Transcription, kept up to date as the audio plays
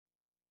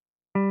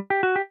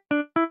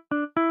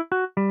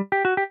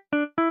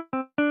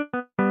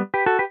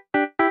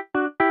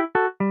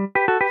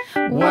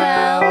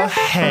Well,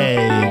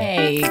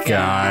 hey,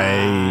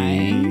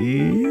 guys.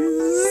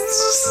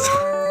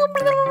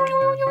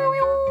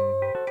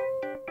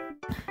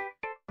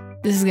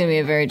 This is going to be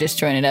a very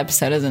disjointed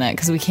episode, isn't it?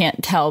 Because we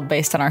can't tell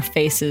based on our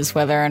faces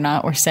whether or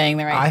not we're saying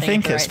the right thing. I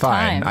think it's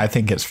fine. I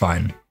think it's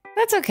fine.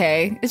 That's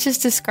okay. It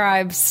just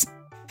describes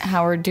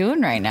how we're doing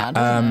right now,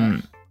 doesn't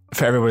it?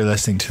 For everybody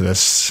listening to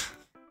this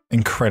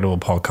incredible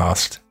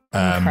podcast.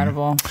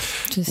 Incredible.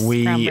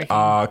 We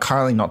are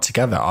currently not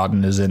together.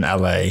 Arden is in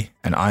LA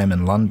and I am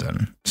in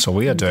London. So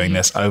we are doing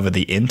this over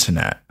the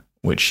internet,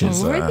 which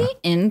is a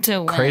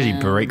crazy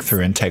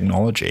breakthrough in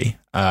technology.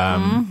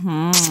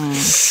 Yeah,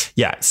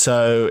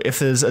 so if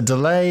there's a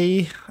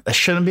delay, there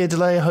shouldn't be a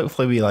delay.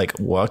 Hopefully we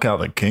work out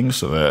the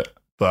kinks of it.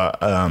 But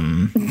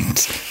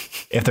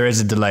if there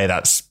is a delay,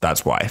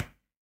 that's why.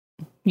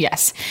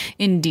 Yes,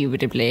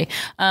 indubitably.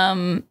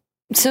 So,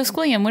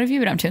 Squilliam, what have you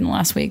been up to in the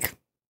last week?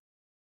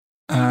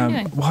 What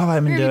have I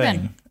been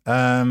doing?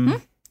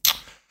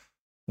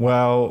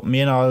 Well,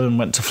 me and Arden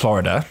went to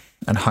Florida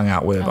and hung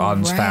out with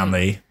Arden's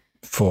family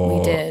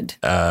for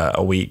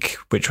a week,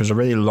 which was a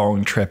really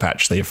long trip,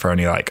 actually, for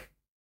only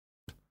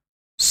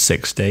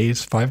 6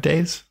 days, 5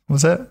 days,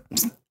 was it?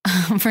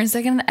 For a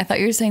second, I thought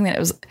you were saying that it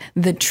was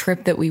the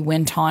trip that we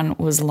went on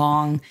was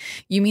long.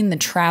 You mean the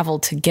travel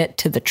to get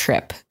to the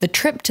trip. The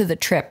trip to the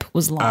trip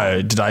was long.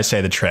 Oh, did I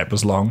say the trip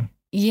was long?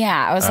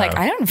 Yeah, I was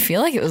I don't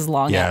feel like it was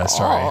long at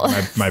all. Yeah,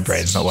 sorry. My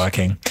brain's not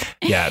working.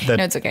 Yeah. No,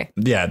 it's okay.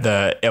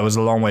 Yeah, it was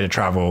a long way to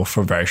travel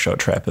for a very short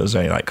trip. It was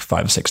only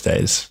 5 or 6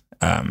 days.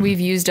 We've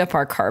used up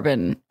our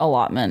carbon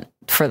allotment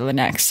for the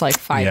next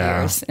 5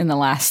 years in the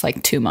last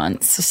 2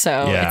 months.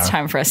 So it's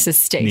time for us to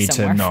stay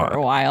somewhere for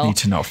a while. Need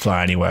to not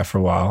fly anywhere for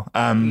a while.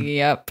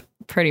 Yep,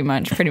 pretty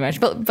much.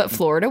 But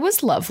Florida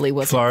was lovely,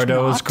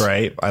 Florida was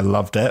great. I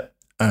loved it.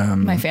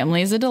 My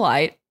family is a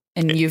delight.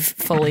 And you've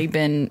fully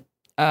been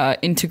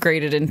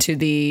integrated into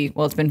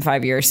it's been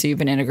 5 years, so you've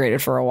been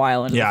integrated for a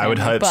while. I would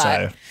hope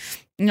so.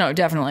 No,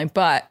 definitely.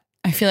 But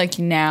I feel like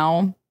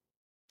now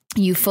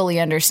you fully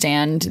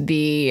understand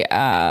the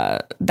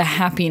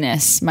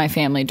happiness my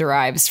family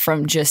derives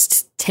from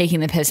just taking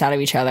the piss out of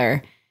each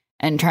other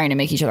and trying to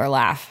make each other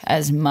laugh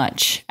as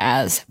much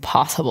as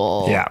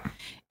possible. Yeah.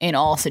 In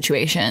all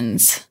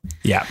situations.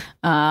 Yeah.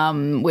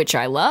 Which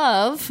I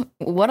love.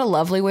 What a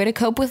lovely way to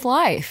cope with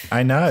life.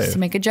 I know. Just to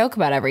make a joke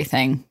about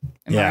everything.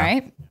 Am I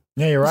right?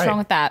 Yeah, you're right. What's wrong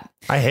with that?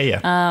 I hear you.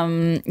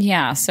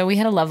 Yeah, so we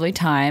had a lovely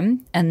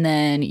time. And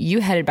then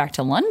you headed back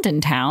to London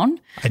town.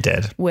 I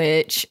did.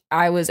 Which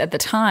I was at the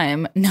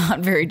time not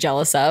very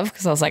jealous of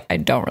because I was like, I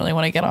don't really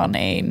want to get on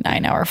a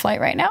 9-hour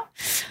flight right now.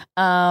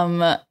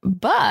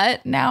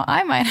 But now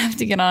I might have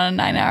to get on a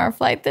 9-hour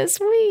flight this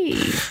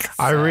week. So.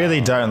 I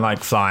really don't like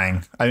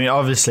flying. I mean,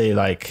 obviously,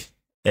 that's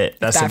bad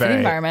a very for the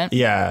environment.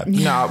 Yeah.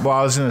 No, well,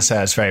 I was going to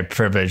say it's a very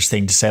privileged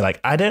thing to say.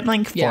 I don't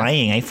like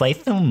flying. I fly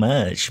so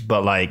much,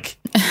 but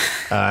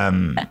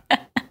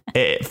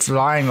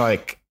flying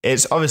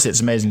it's obviously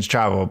it's amazing to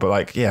travel,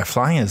 but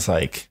flying is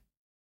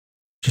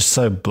just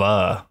so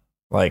blur.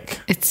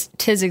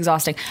 Tis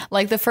exhausting.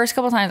 The first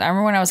couple of times, I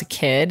remember when I was a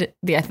kid,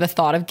 the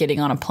thought of getting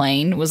on a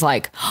plane was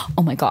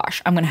oh my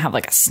gosh, I'm gonna have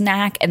a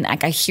snack, and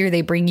I hear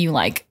they bring you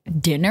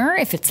dinner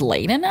if it's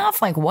late enough.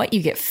 What,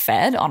 you get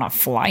fed on a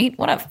flight?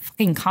 What a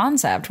fucking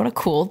concept! What a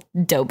cool,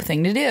 dope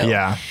thing to do.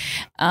 Yeah.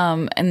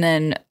 And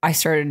then I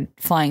started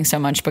flying so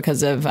much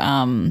because of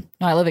I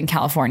live in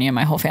California.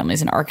 My whole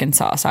family's in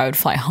Arkansas, so I would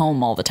fly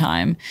home all the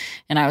time,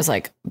 and I was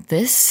like,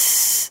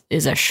 this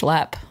is a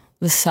schlep.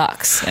 This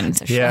sucks. And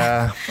it's a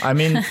yeah, I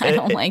mean, I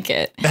don't like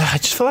it. I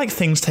just feel like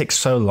things take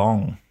so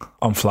long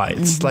on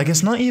flights. Mm-hmm.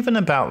 It's not even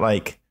about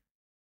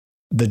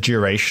the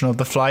duration of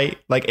the flight.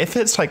 If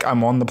it's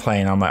I'm on the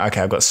plane, I'm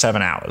okay, I've got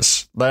 7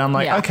 hours. Then I'm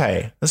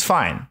okay, that's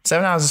fine.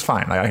 7 hours is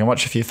fine. I can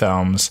watch a few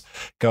films,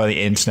 go on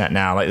the internet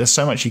now. There's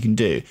so much you can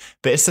do.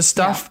 But it's the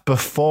stuff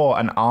before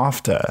and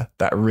after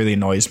that really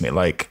annoys me.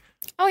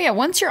 Oh, yeah.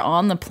 Once you're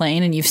on the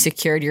plane and you've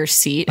secured your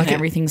seat and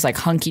everything's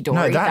hunky-dory.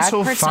 No, that's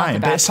all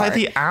fine. But it's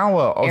the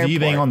hour of you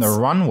being on the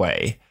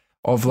runway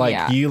of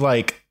you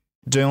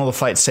doing all the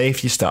flight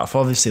safety stuff.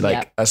 Obviously,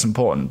 that's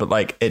important.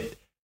 But it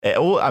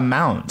all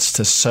amounts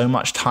to so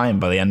much time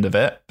by the end of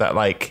it that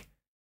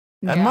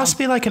it must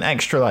be an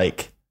extra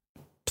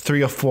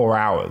 3 or 4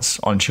 hours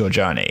onto your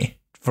journey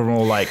from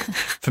all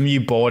from you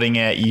boarding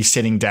it, you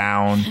sitting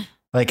down.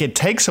 It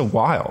takes a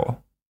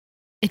while.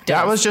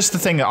 That was just the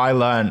thing that I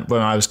learned when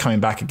I was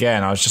coming back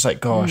again. I was just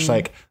gosh,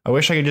 I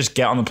wish I could just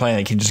get on the plane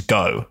and it can just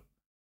go.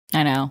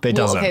 I know. But it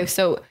doesn't. Okay,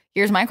 so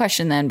here's my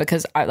question then,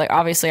 because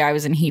obviously I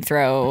was in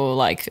Heathrow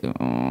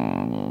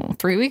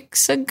 3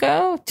 weeks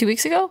ago, 2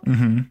 weeks ago.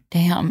 Mm-hmm.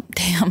 Damn,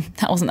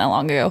 that wasn't that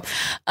long ago.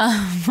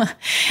 I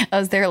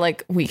was there a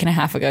week and a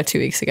half ago, 2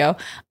 weeks ago.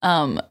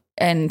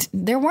 And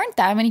there weren't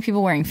that many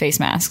people wearing face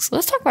masks.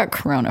 Let's talk about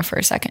Corona for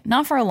a second.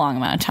 Not for a long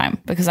amount of time,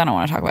 because I don't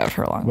want to talk about it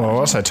for a long Well, amount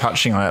we're of time. also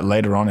touching on it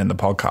later on in the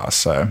podcast,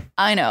 so.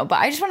 I know, but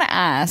I just want to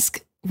ask,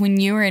 when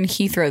you were in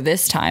Heathrow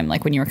this time,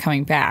 when you were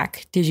coming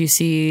back, did you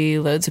see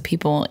loads of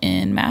people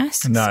in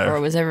masks? No. Or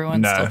was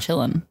everyone still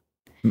chilling?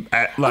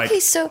 Okay,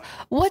 so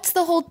what's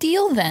the whole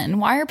deal then?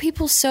 Why are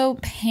people so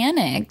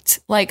panicked?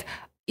 Like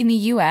in the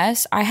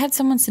US, I had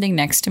someone sitting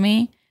next to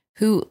me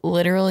who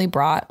literally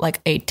brought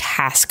like a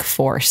task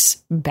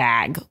force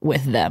bag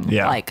with them,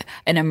 like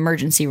an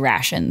emergency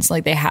rations.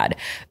 Like they had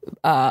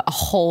a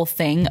whole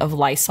thing of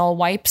Lysol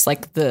wipes,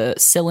 like the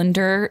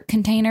cylinder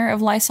container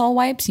of Lysol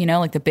wipes, you know,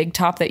 like the big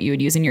top that you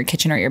would use in your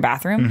kitchen or your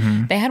bathroom.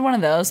 Mm-hmm. They had one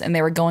of those and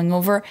they were going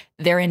over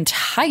their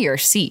entire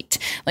seat,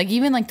 like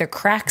even like the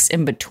cracks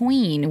in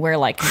between where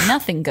like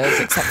nothing goes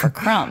except for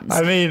crumbs.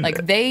 I mean,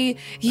 like they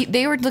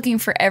were looking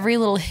for every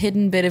little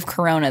hidden bit of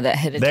Corona that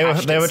had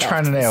attached. They were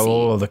trying to nail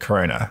all of the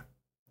Corona.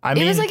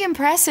 It was like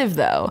impressive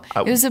though.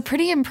 It was a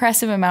pretty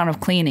impressive amount of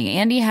cleaning.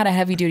 Andy had a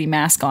heavy duty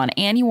mask on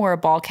and he wore a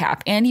ball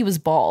cap and he was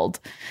bald.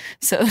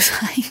 So it was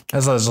like...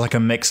 It was like a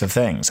mix of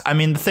things. I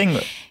mean, the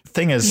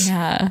thing is,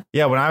 when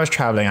I was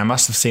traveling, I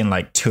must have seen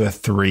like 2 or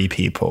 3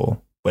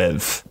 people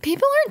with...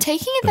 People aren't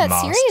taking it that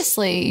masks.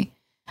 Seriously.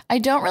 I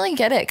don't really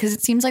get it because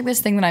it seems like this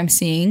thing that I'm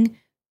seeing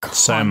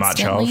constantly. So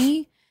much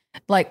of.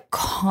 Like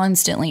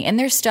constantly. And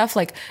there's stuff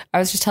like, I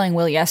was just telling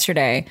Will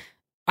yesterday,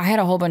 I had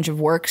a whole bunch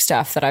of work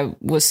stuff that I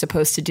was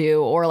supposed to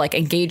do or like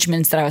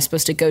engagements that I was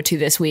supposed to go to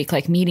this week,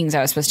 like meetings I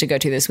was supposed to go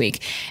to this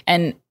week.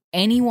 And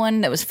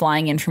anyone that was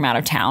flying in from out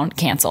of town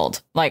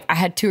canceled. Like I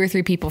had 2 or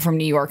 3 people from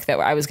New York that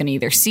I was going to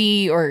either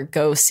see or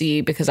go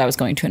see because I was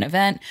going to an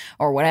event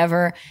or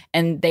whatever.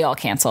 And they all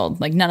canceled.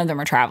 Like none of them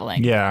are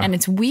traveling. Yeah. And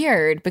it's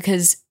weird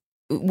because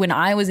when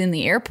I was in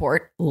the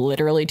airport,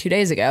 literally 2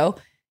 days ago,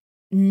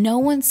 no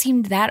one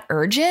seemed that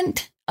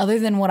urgent other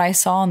than what I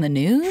saw on the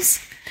news.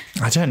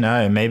 I don't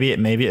know. Maybe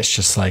it's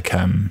just like,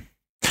 I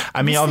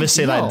mean,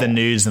 obviously like the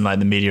news and like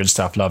the media and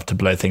stuff love to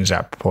blow things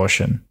out of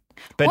proportion.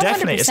 But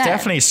 100%. It's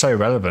definitely so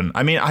relevant.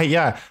 I mean,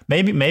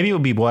 maybe it will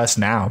be worse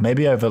now.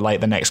 Maybe over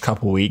like the next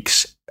couple of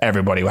weeks,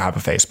 everybody will have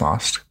a face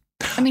mask.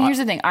 I mean, here's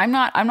the thing. I'm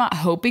not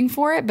hoping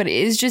for it, but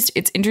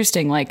it's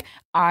interesting. Like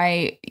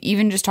I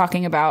even just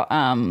talking about,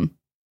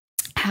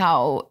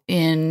 how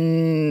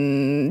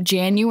in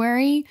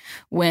January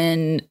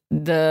when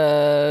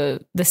the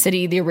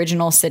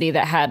original city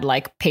that had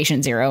like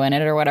patient zero in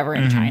it or whatever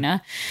in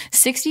China,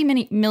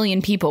 60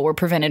 million people were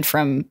prevented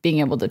from being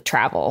able to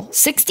travel.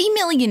 60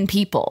 million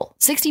people,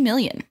 60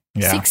 million,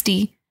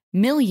 60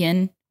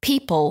 million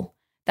people.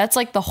 That's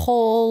like the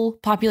whole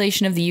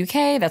population of the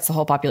UK. That's the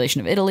whole population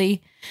of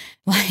Italy.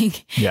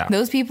 Like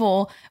those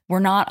people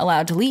were not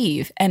allowed to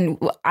leave. And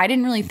I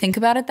didn't really think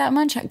about it that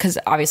much because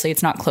obviously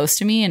it's not close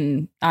to me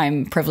and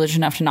I'm privileged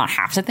enough to not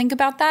have to think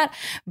about that.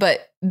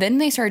 But then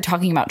they started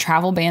talking about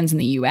travel bans in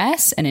the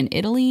US and in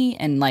Italy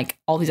and like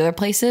all these other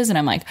places. And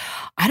I'm like,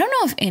 I don't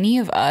know if any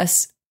of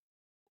us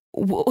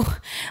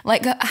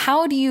like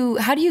how do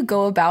you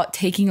go about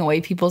taking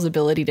away people's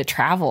ability to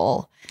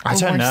travel? I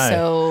don't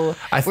know.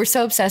 We're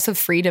so obsessed with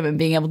freedom and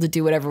being able to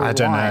do whatever we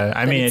want. I don't know.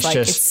 I mean,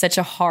 it's such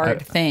a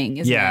hard thing,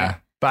 isn't it?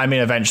 But I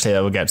mean, eventually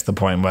it will get to the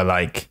point where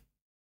like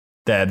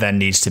there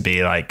needs to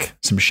be like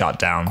some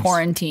shutdowns.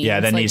 Quarantine. Yeah,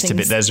 there needs to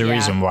be. There's a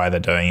reason why they're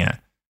doing it.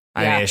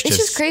 I mean, it's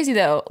just crazy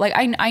though. Like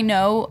I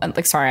know,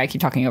 like, sorry, I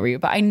keep talking over you,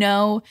 but I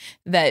know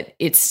that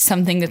it's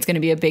something that's going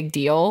to be a big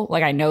deal.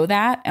 Like I know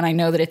that, and I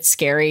know that it's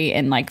scary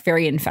and like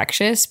very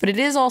infectious, but it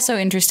is also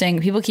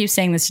interesting. People keep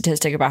saying the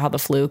statistic about how the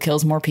flu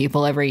kills more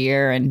people every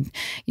year and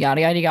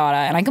yada, yada, yada.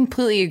 And I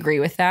completely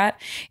agree with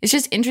that. It's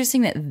just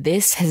interesting that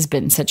this has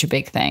been such a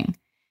big thing.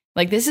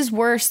 Like this is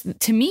worse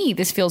to me.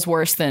 This feels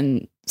worse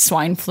than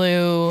swine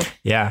flu.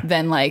 Yeah.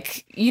 Then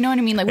like, you know what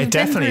I mean? Like it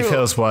definitely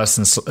feels worse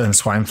than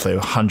swine flu.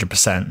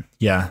 100%.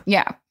 Yeah.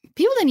 Yeah.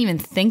 People didn't even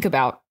think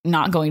about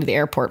not going to the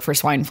airport for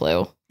swine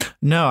flu.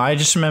 No, I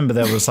just remember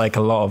there was like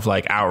a lot of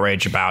like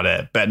outrage about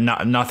it, but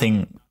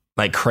nothing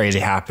like crazy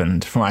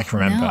happened from what I can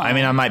remember. No. I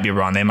mean, I might be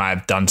wrong. They might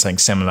have done something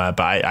similar,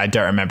 but I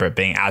don't remember it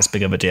being as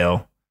big of a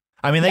deal.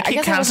 I mean, they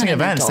keep canceling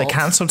events. They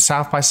canceled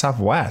South by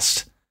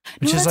Southwest.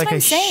 Which is like a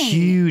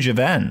huge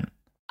event.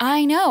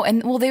 I know.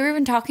 And well, they were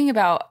even talking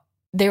about,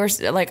 they were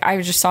like,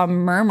 I just saw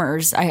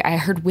murmurs. I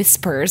heard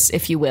whispers,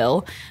 if you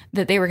will,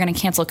 that they were going to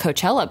cancel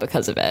Coachella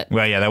because of it.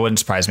 Well, yeah, that wouldn't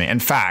surprise me. In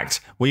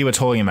fact, we were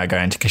talking about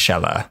going to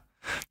Coachella.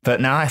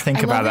 But now I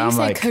think about it, I'm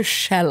like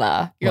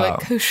Coachella. You're like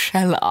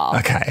Coachella.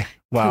 Okay.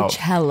 Well,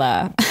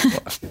 Coachella.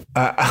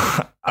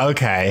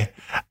 Okay.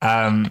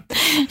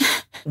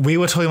 We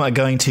were talking about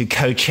going to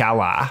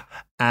Coachella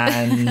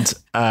and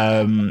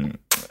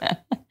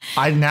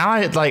I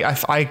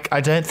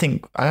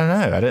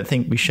don't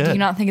think we should. Do you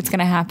not think it's going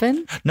to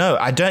happen? No,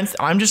 I don't.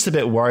 I'm just a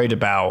bit worried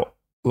about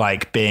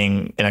like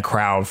being in a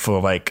crowd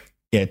for like,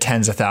 you know,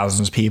 tens of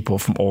thousands of people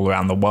from all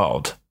around the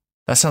world.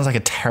 That sounds like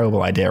a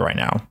terrible idea right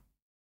now.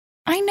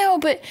 I know,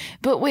 but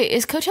wait,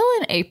 is Coachella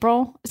in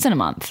April? It's in a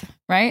month,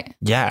 right?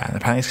 Yeah,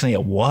 apparently it's going to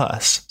get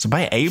worse. So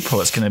by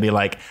April, it's going to be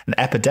like an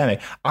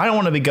epidemic. I don't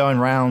want to be going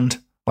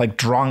around like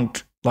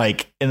drunk,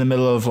 like in the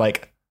middle of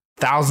like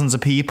thousands of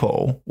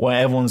people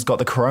where everyone's got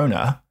the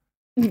corona.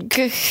 And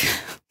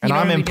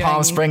I'm in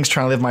Palm Springs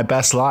trying to live my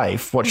best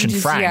life, watching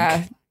Frank.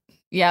 Yeah.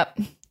 Yep.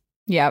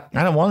 Yep.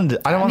 I don't want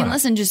to. I mean,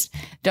 listen, just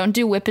don't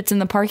do whippets in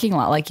the parking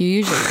lot like you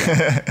usually do,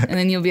 and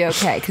then you'll be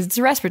okay because it's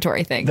a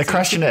respiratory thing. The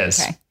question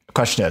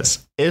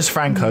is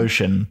Frank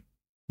Ocean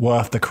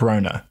worth the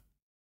corona?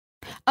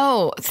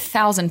 Oh,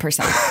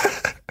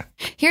 1,000%.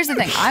 Here's the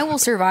thing. I will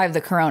survive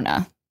the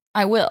corona.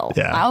 I will.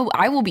 Yeah.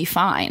 I will be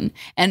fine.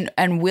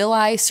 And will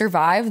I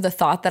survive the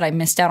thought that I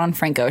missed out on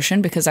Frank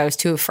Ocean because I was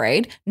too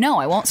afraid? No,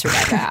 I won't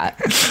survive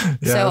that.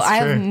 So I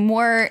have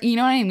more, you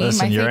know what I mean?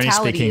 Listen, you're only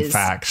speaking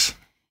facts.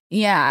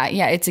 Yeah,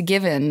 it's a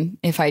given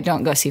if I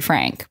don't go see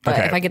Frank. But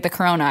if I get the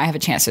corona, I have a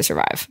chance to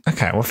survive.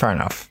 Okay, well, fair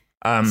enough.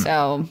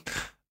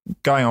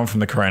 Going on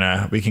from the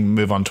corona, we can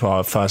move on to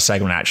our first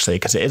segment, actually,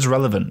 because it is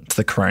relevant to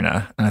the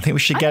corona. And I think we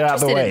should get it out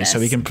of the way so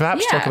we can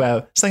perhaps talk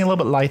about something a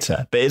little bit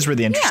lighter, but it is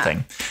really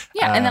interesting.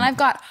 Yeah, and then I've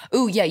got,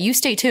 you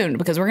stay tuned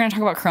because we're going to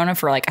talk about corona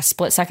for like a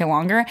split second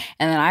longer.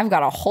 And then I've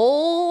got a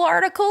whole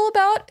article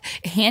about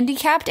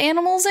handicapped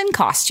animals in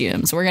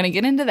costumes. We're going to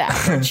get into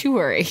that. Don't you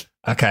worry.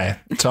 Okay,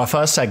 so our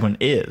first segment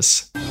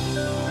is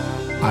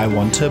I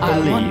Want to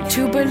Believe. I want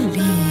to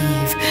believe.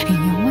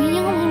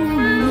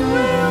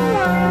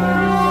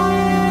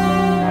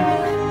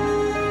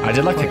 I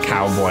did like a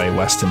cowboy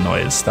western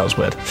noise. That was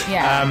weird.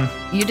 Yeah.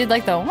 You did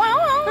like the wow.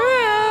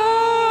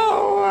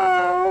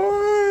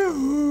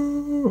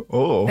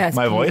 Oh, my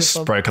beautiful voice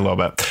broke a little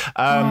bit.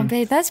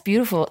 Babe, that's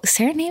beautiful.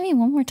 Serenade me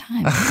one more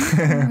time.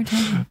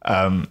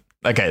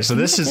 Okay, so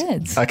this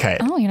is okay.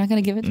 Oh, you're not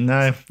gonna give it?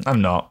 No,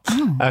 I'm not.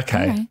 Oh,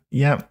 okay. Right.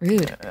 Yeah.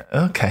 Rude.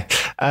 Okay.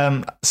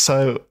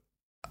 So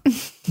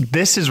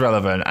this is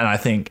relevant and I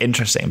think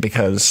interesting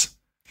because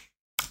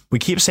we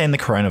keep seeing the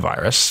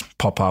coronavirus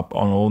pop up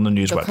on all the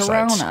news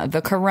websites.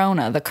 The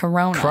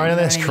corona. Corona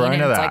this,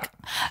 corona that. Like,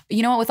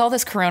 you know what? With all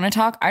this corona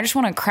talk, I just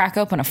want to crack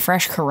open a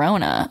fresh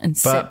corona and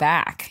sit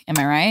back. Am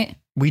I right?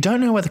 We don't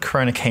know where the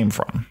corona came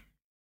from.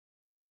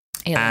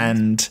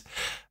 Aliens.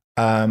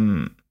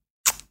 And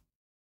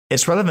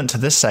it's relevant to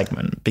this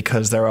segment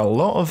because there are a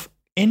lot of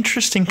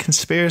interesting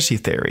conspiracy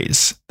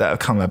theories that have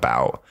come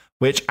about,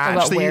 which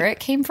actually... About where it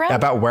came from?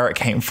 About where it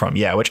came from,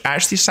 yeah, which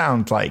actually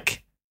sound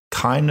like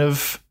kind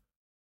of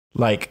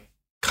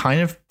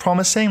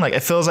promising. Like it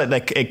feels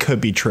like it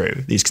could be true,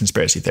 these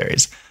conspiracy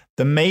theories.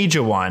 The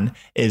major one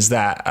is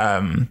that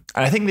and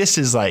I think this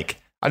is like,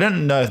 I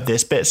don't know if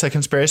this bit's a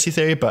conspiracy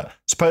theory, but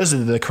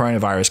supposedly the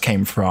coronavirus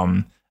came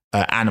from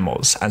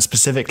animals, and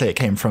specifically it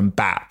came from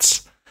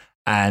bats.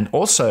 And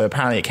also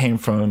apparently it came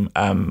from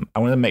I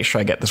want to make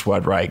sure I get this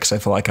word right because I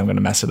feel like I'm going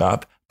to mess it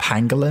up,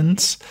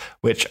 pangolins,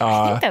 which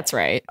are, I think that's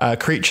right,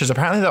 creatures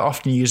apparently they're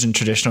often used in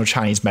traditional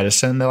Chinese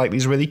medicine. They're like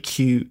these really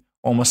cute,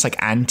 almost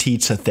like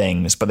anteater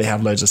things, but they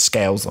have loads of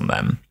scales on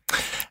them.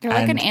 They're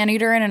like an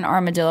anteater and an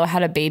armadillo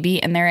had a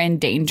baby and they're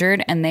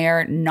endangered and they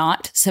are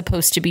not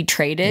supposed to be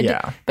traded.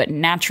 Yeah. But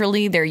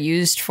naturally they're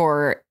used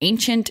for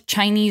ancient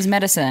Chinese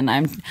medicine.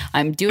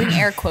 I'm doing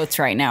air quotes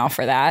right now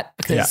for that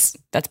because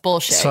that's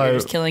bullshit. So, you're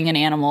just killing an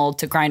animal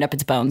to grind up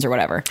its bones or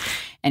whatever.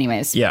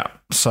 Anyways. Yeah.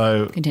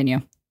 So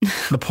continue.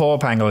 The poor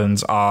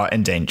pangolins are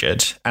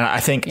endangered. And I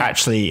think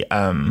actually,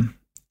 I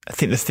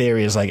think the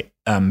theory is like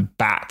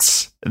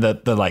bats,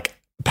 the like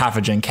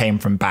pathogen came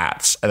from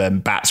bats, and then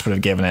bats would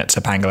have given it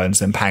to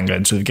pangolins, and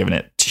pangolins would have given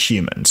it to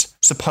humans,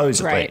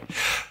 supposedly. Right.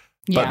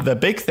 But the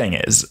big thing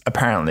is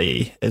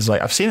apparently is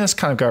like, I've seen this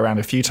kind of go around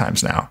a few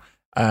times now.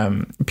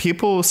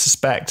 People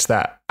suspect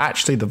that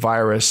actually the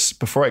virus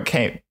before it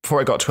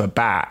got to a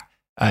bat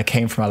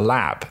came from a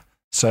lab.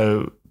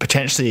 So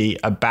potentially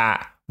a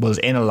bat was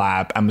in a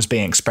lab and was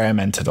being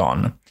experimented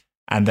on.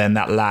 And then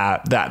that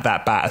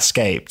bat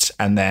escaped,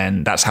 and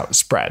then that's how it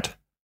spread.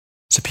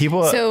 So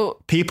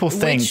people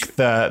think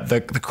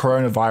the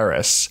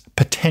coronavirus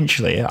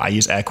potentially, I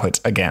use air quotes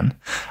again,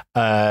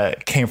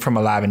 came from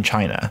a lab in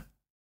China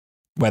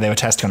where they were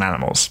testing on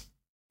animals.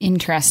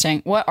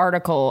 Interesting. What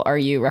article are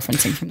you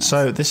referencing from this?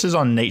 So this is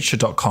on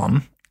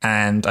nature.com,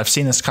 and I've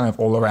seen this kind of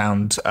all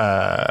around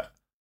the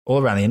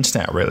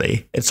internet,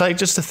 really. It's like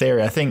just a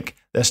theory. I think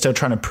they're still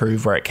trying to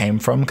prove where it came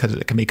from because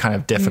it can be kind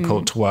of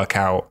difficult to work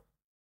out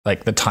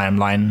like the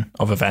timeline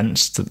of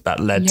events that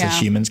led to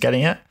humans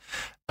getting it.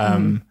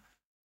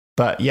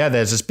 But yeah,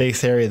 there's this big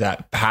theory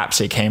that perhaps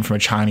it came from a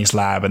Chinese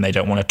lab and they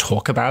don't want to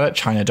talk about it.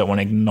 China don't want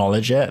to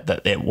acknowledge it,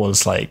 that it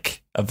was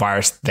like a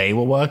virus they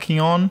were working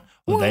on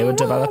or they were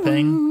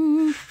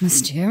developing.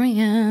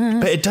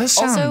 Mysterious. But it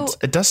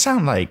does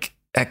sound like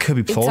it could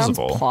be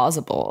plausible. It sounds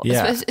plausible.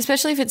 Yeah.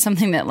 Especially if it's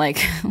something that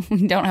like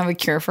we don't have a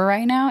cure for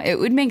right now. It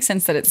would make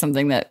sense that it's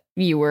something that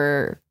you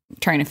were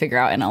trying to figure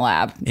out in a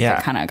lab. Yeah.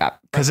 That kind of got,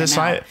 because it's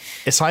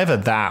either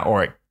that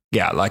or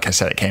like I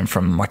said, it came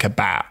from like a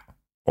bat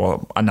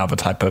or another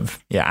type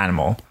of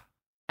animal.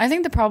 I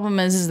think the problem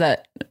is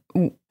that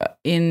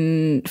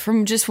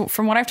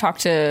from what I've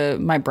talked to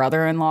my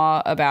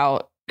brother-in-law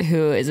about,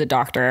 who is a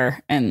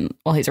doctor, and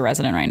well, he's a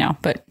resident right now,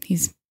 but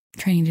he's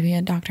training to be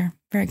a doctor.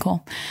 Very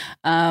cool.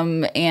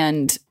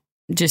 And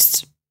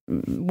just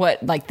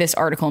what like this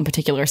article in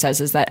particular says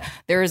is that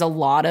there is a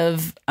lot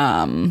of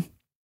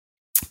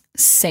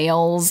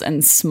sales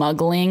and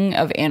smuggling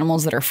of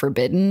animals that are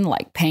forbidden,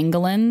 like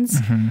pangolins,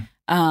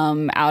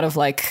 out of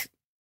like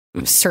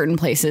certain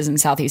places in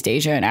Southeast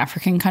Asia and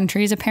African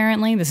countries,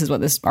 apparently. This is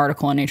what this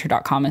article on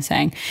nature.com is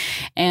saying.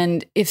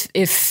 And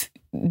if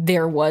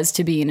there was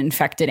to be an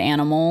infected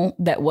animal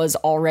that was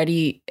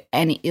already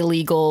an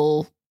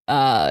illegal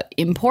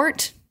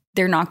import,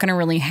 they're not going to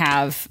really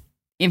have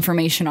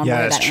information on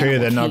where that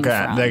animal came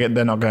from.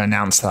 They're not going to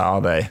announce that,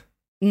 are they?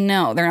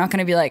 No, they're not going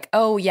to be like,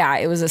 oh yeah,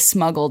 it was a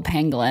smuggled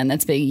pangolin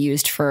that's being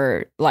used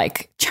for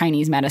like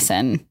Chinese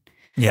medicine.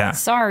 Yeah.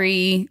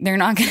 Sorry, they're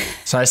not going to.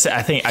 So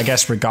I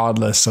guess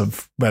regardless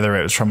of whether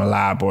it was from a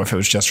lab or if it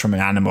was just from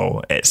an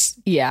animal, it's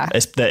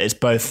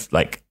both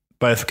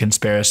a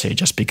conspiracy,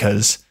 just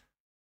because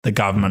the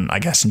government, I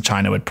guess, in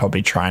China would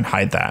probably try and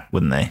hide that,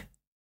 wouldn't they?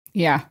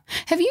 Yeah.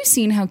 Have you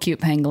seen how cute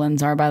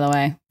pangolins are, by the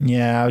way?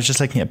 Yeah, I was just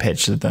looking at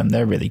pictures of them.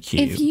 They're really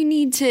cute. If you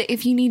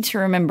need to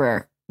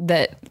remember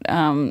that,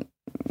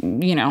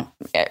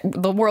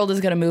 the world is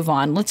going to move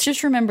on, let's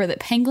just remember that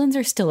penguins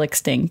are still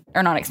extinct,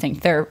 or not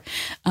extinct. They're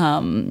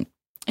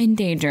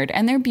endangered,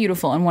 and they're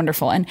beautiful and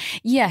wonderful. And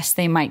yes,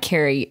 they might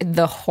carry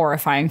the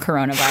horrifying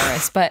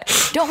coronavirus,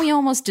 but don't we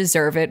almost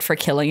deserve it for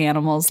killing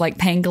animals like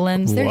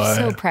pangolins? They're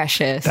so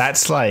precious.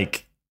 That's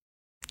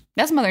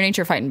Mother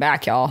Nature fighting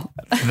back, y'all.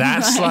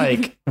 That's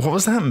like, what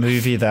was that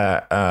movie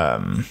that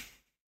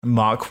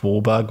Mark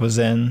Wahlberg was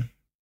in?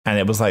 And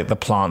it was like the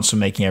plants were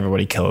making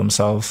everybody kill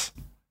themselves.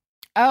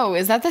 Oh,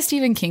 is that the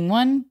Stephen King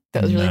one?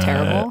 That was really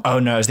terrible. Oh,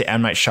 no, it was the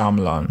M. Night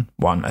Shyamalan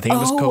one. I think it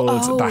was called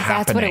The Happening.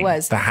 That's what it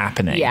was. The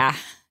Happening. Yeah.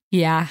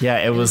 Yeah. Yeah,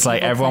 it was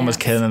like everyone was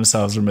killing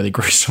themselves in really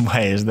gruesome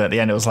ways. But at the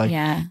end, it was like,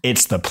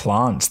 it's the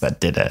plants that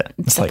did it.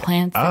 It's the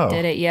plants that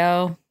did it,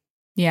 yo.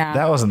 Yeah.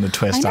 That wasn't the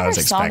twist I was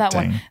expecting. That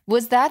one.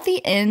 Was that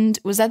the end?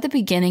 Was that the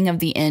beginning of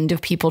the end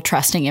of people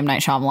trusting M.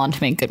 Night Shyamalan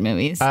to make good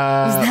movies?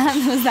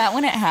 Was that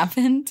when it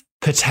happened?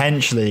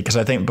 Potentially, because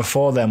I think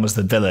before then was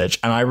The Village,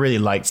 and I really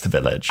liked The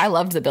Village. I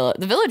loved The Village.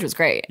 The Village was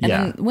great. And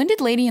then when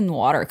did Lady in the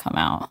Water come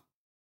out?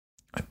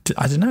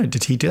 I don't know.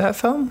 Did he do that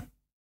film?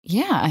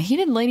 Yeah, he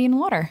did Lady in the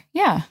Water.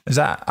 Yeah.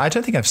 I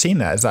don't think I've seen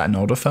that. Is that an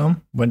older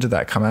film? When did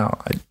that come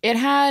out? It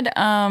had,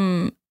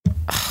 I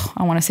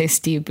want to say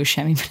Steve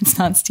Buscemi, but it's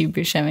not Steve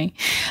Buscemi.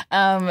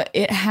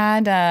 It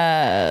had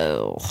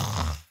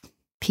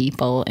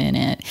people in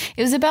it.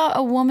 It was about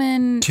a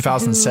woman.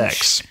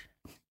 2006.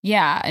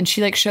 Yeah, and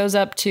she like shows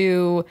up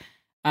to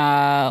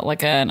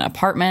like an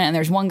apartment, and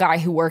there's one guy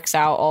who works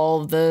out all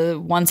of the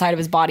one side of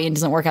his body and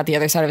doesn't work out the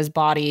other side of his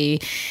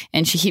body,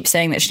 and she keeps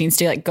saying that she needs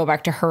to like go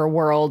back to her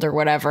world or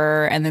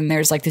whatever. And then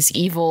there's like this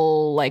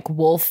evil like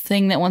wolf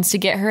thing that wants to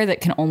get her that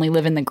can only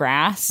live in the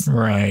grass.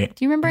 Right.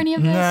 Do you remember any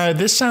of this? No,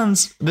 this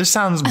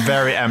sounds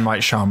very M.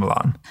 Night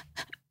Shyamalan.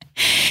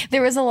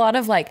 There was a lot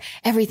of like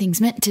everything's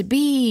meant to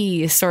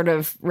be sort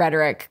of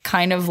rhetoric,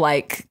 kind of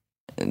like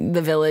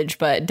The Village,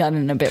 but done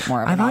in a bit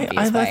more of an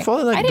obvious way.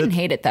 I didn't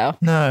hate it though.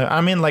 No,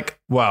 I mean, like,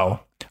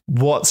 well,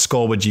 what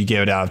score would you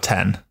give it out of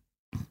 10?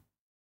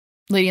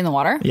 Lady in the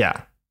Water?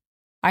 Yeah.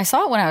 I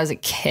saw it when I was a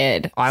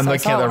kid. I'm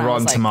looking at the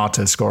Rotten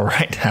Tomatoes score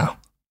right now.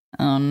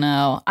 Oh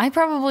no. I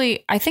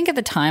think at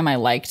the time I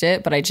liked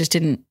it, but I just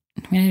didn't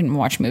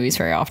watch movies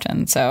very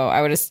often. So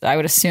I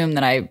would assume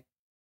that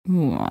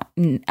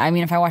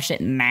if I watched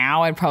it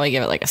now, I'd probably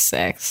give it like a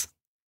 6.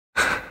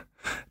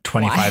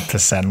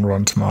 25%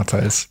 Rotten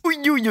Tomatoes.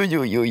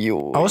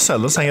 Also, it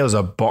looks like it was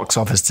a box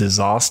office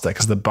disaster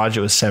because the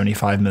budget was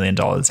 $75 million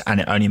and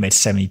it only made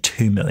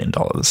 $72 million.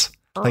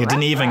 Like, it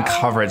didn't even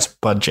cover its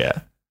budget.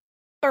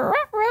 So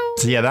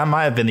yeah, that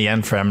might have been the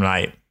end for M.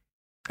 Night.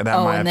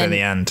 That might have been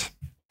the end.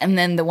 And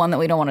then the one that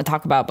we don't want to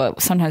talk about,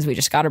 but sometimes we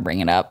just got to bring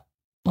it up.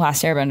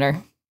 Last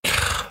Airbender.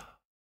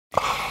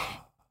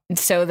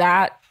 So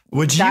that's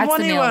the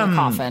nail in the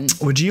coffin.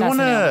 Would you want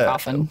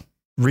to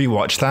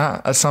rewatch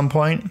that at some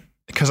point?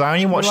 Because I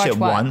only watched it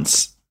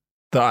once,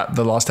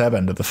 the Last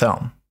Airbender, the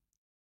film.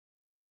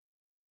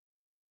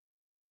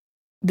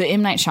 The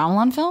M. Night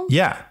Shyamalan film?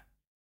 Yeah.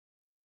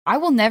 I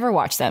will never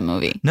watch that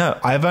movie. No,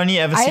 I've only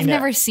ever seen it. I've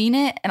never seen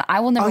it, and I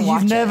will never watch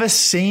it. You've never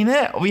seen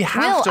it? We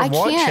have to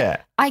watch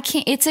it. I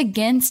can't. It's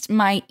against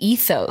my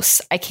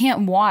ethos. I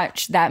can't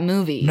watch that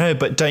movie. No,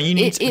 but don't you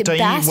need? It don't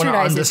you want to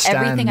understand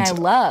everything I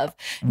love?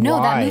 No,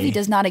 why? that movie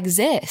does not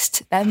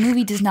exist. That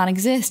movie does not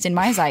exist in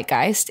my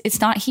zeitgeist.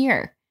 It's not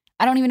here.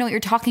 I don't even know what you're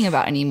talking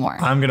about anymore.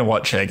 I'm gonna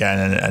watch it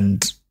again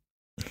and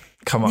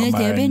come on.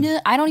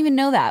 I don't even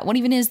know that. What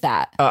even is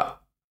that?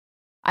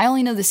 I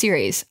only know the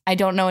series. I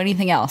don't know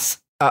anything else.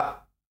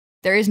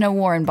 There is no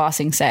war in Ba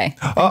Sing Se.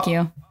 Thank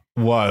you.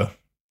 Whoa.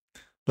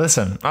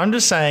 Listen, I'm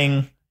just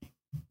saying,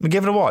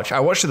 give it a watch. I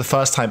watched it the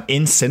first time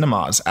in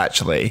cinemas,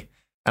 actually,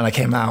 and I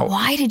came out.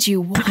 Why did you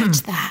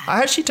watch that?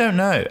 I actually don't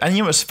know. And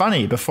you know what's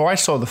funny? Before I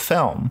saw the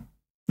film,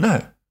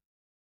 no,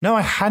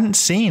 I hadn't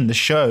seen the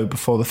show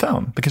before the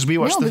film because we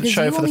watched the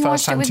show for the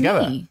first time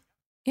together. Me.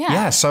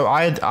 Yeah. So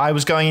I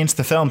was going into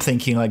the film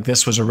thinking like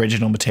this was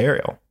original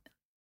material.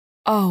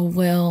 Oh,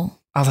 Will.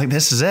 I was like,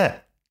 this is it.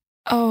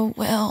 Oh,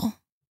 Will.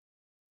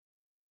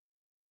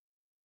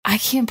 I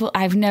can't believe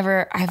I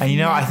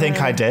think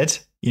I did.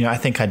 I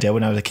think I did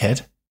when I was a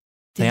kid.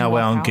 I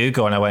went on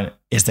Google and I went,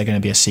 is there going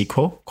to be a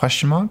sequel?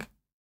 Because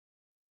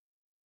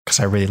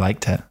I really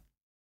liked it.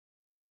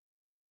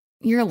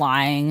 You're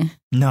lying.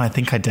 No, I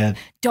think I did.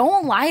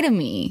 Don't lie to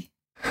me.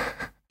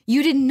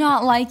 You did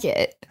not like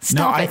it.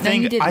 Stop it. I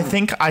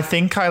think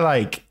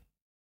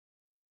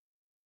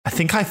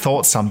I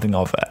thought something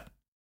of it.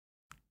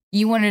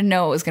 You wanted to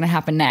know what was going to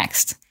happen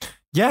next.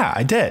 Yeah,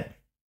 I did.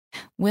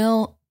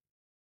 Will.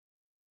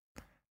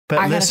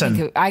 But listen.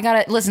 No. I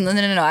got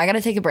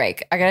to take a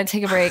break. I got to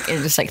take a break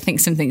and just like think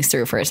some things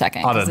through for a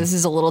second. Because this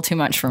is a little too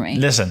much for me.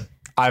 Listen,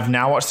 I've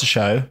now watched the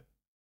show.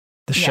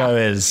 The show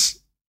is.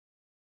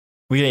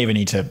 We didn't even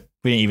need to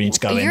go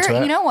into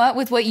it. You know what?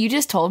 With what you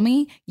just told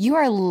me, you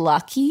are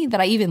lucky that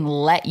I even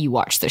let you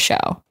watch the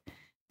show.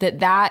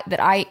 That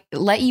I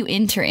let you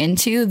enter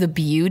into the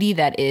beauty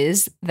that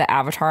is the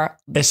Avatar.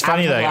 It's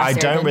funny though. I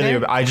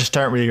just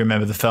don't really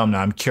remember the film now.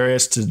 I'm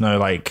curious to know,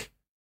 like,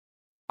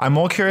 I'm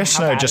more curious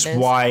to know just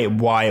why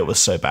it was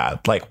so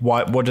bad. Like,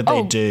 what did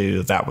they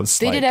do that was?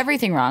 They did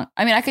everything wrong.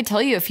 I mean, I could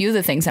tell you a few of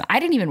the things, and I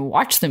didn't even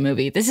watch the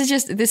movie. This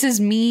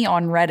is me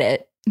on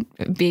Reddit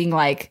being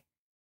like,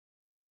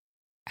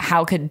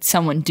 how could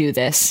someone do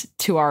this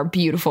to our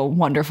beautiful,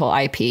 wonderful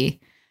IP?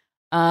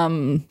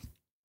 The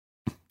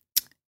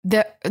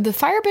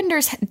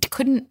firebenders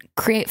couldn't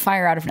create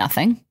fire out of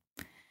nothing.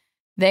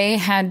 They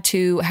had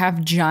to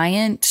have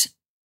giant,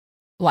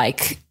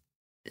 like,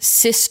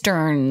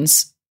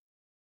 cisterns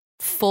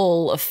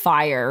full of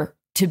fire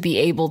to be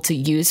able to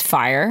use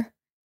fire.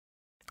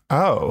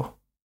 Oh.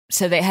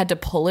 So they had to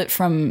pull it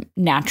from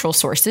natural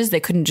sources. They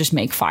couldn't just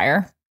make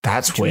fire.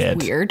 That's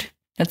weird.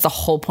 That's the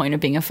whole point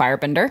of being a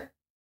firebender.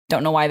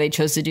 Don't know why they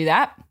chose to do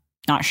that.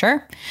 Not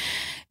sure.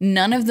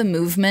 None of the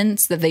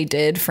movements that they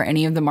did for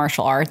any of the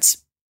martial arts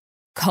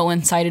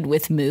coincided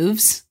with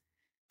moves.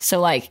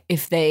 So like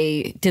if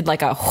they did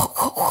like a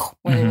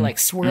where they were like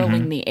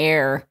swirling the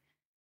air,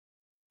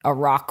 a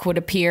rock would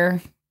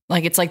appear.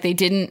 Like it's like they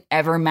didn't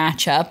ever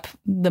match up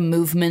the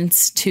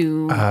movements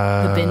to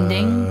the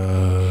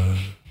bending.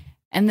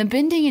 And the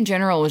bending in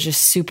general was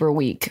just super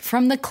weak.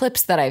 From the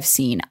clips that I've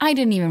seen, I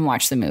didn't even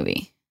watch the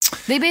movie.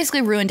 They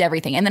basically ruined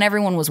everything. And then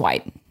everyone was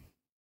white.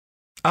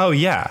 Oh,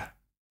 yeah.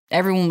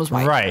 Everyone was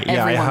white. Right.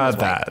 Yeah, I heard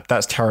that. White.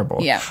 That's terrible.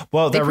 Yeah.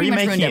 Well, they're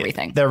remaking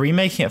it. They're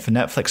remaking it for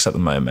Netflix at the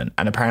moment.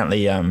 And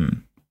apparently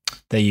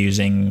they're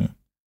using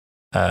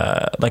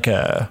I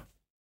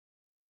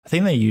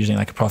think they're using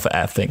like a profit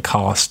ethnic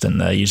cast, and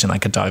they're using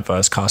like a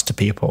diverse cast of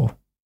people,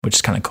 which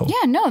is kind of cool.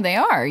 Yeah, no, they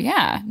are.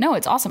 Yeah. No,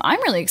 it's awesome.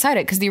 I'm really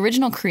excited because the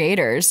original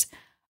creators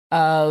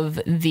of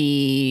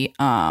the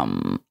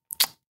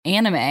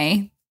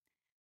anime,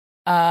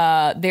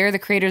 they're the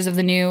creators of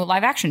the new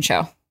live action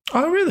show.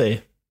 Oh,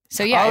 really?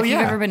 So yeah, if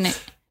you've ever been,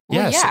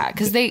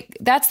 because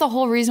that's the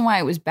whole reason why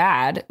it was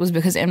bad, was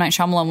because M. Night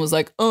Shyamalan was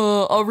like,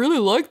 I really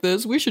like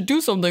this. We should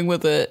do something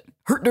with it.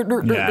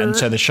 Yeah, and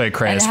so the show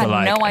creators were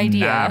like, no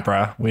idea. Nah,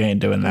 bruh, we ain't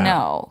doing that.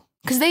 No,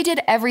 because they did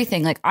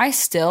everything. Like I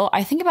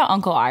think about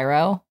Uncle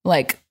Iroh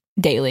like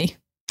daily.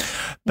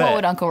 But what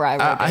would Uncle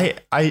Iroh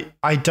do?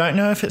 I don't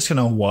know if it's going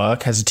to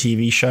work as a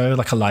TV show,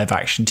 like a live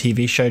action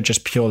TV show,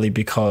 just purely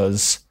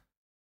because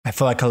I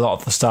feel like a lot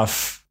of the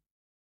stuff,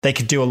 they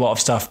could do a lot of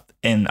stuff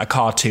in a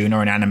cartoon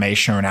or an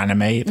animation or an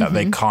anime that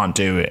they can't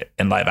do it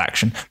in live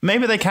action.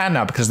 Maybe they can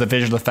now because the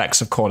visual effects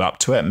have caught up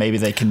to it. Maybe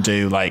they can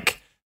do like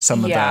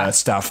some of the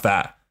stuff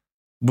that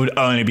would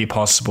only be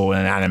possible in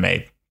an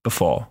anime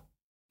before.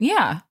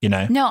 Yeah. You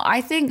know? No,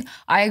 I think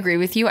I agree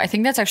with you. I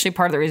think that's actually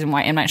part of the reason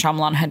why M. Night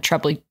Shyamalan had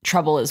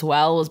trouble as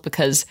well, was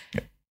because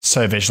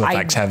so visual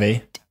effects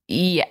heavy.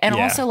 Yeah. And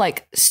also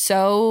like,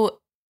 so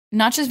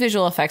not just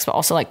visual effects, but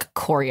also like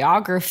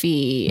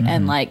choreography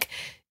and like,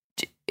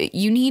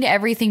 you need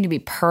everything to be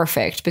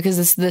perfect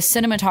because the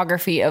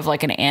cinematography of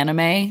like an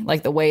anime,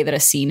 like the way that a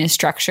scene is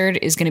structured,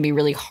 is going to be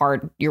really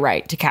hard. You're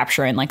right, to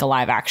capture in like a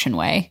live action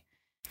way.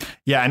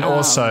 Yeah. And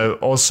also,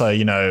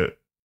 you know,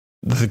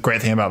 the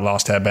great thing about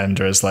Last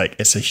Airbender is like,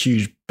 it's a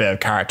huge bit of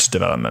character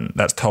development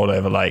that's told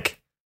over like,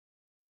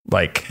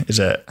 is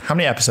it, how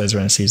many episodes are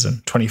in a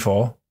season?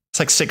 24? It's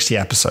like 60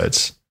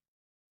 episodes.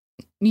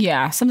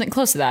 Yeah. Something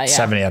close to that. Yeah.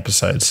 70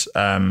 episodes.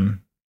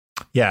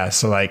 Yeah.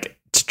 So like,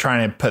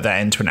 trying to put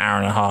that into an hour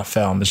and a half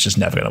film is just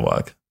never going to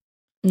work.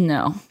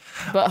 No,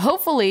 but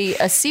hopefully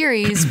a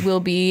series will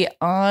be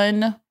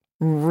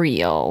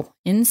unreal,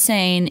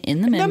 insane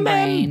in the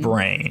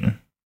membrane.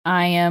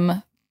 I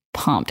am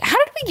pumped. How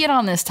did we get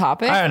on this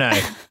topic? I don't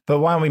know, but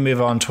why don't we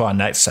move on to our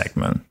next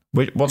segment?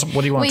 What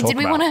do you want to talk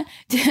about?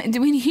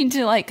 Do we need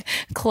to like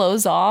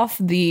close off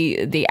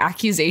the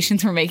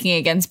accusations we're making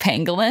against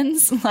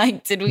pangolins?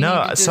 Like, did we need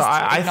to just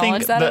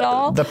acknowledge that at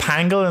all? The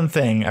pangolin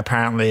thing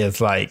apparently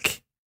is like,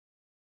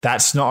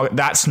 that's not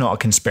a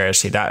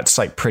conspiracy. That's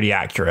like pretty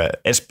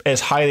accurate. It's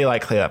highly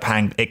likely that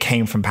it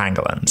came from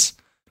pangolins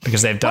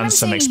because they've done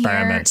some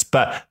experiments.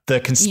 But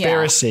the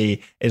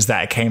conspiracy is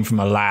that it came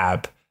from a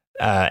lab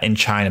in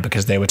China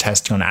because they were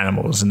testing on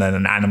animals, and then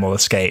an animal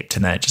escaped,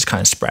 and then it just kind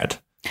of spread.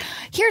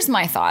 Here's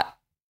my thought.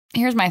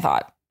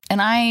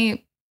 And I'm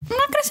not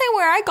going to say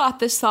where I got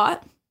this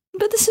thought,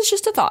 but this is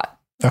just a thought.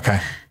 Okay.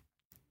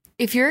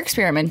 If you're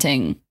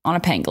experimenting on a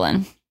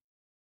pangolin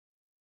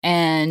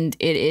and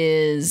it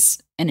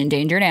is an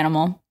endangered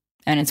animal,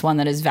 and it's one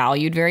that is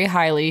valued very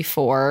highly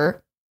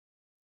for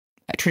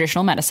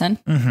traditional medicine.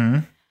 Mm-hmm.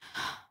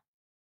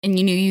 And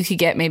you knew you could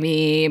get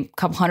maybe a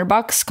couple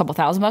 $100, couple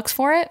 $1,000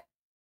 for it.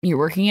 You're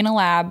working in a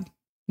lab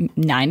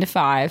 9 to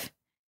 5,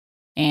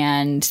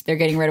 and they're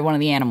getting rid of one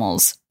of the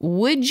animals.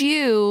 Would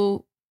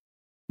you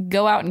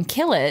go out and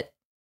kill it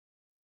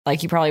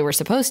like you probably were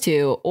supposed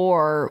to,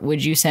 or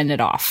would you send it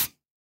off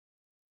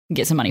and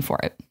get some money for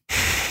it?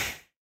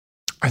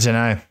 I don't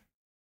know.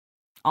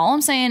 All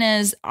I'm saying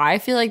is I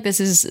feel like this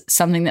is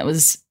something that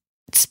was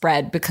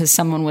spread because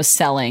someone was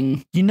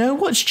selling. You know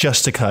what's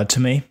just occurred to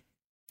me?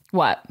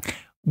 What?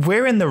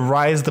 We're in the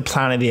Rise of the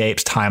Planet of the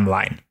Apes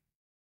timeline.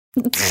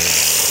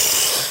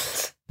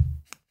 Because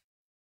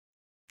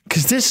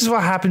this is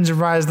what happens in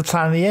Rise of the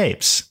Planet of the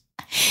Apes.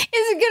 Is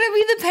it going to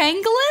be the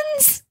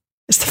pangolins?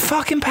 It's the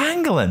fucking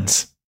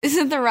pangolins. Is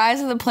it the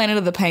Rise of the Planet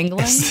of the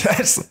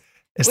Pangolins?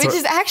 Which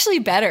is actually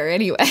better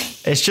anyway.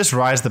 It's just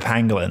Rise of the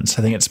Pangolins.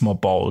 I think it's more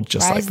bold,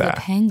 just Rise like that. Rise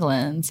of the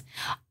Pangolins.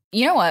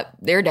 You know what?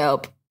 They're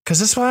dope.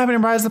 Because this is what happened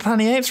in Rise of the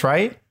Planet of the Apes,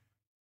 right?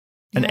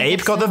 An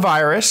ape got the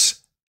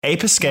virus.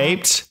 Ape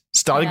escaped.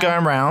 Started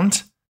going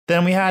around.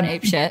 Then we had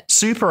ape shit.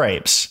 Super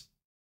apes.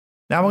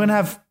 Now we're going to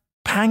have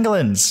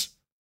pangolins.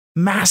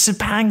 Massive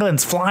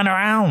pangolins flying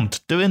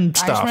around, doing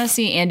stuff. I just want to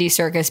see Andy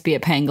Serkis be a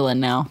pangolin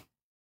now.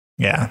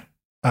 Yeah.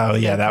 Oh,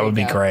 yeah, that would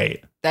be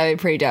great. That'd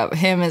be pretty dope.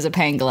 Him as a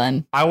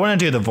pangolin. I want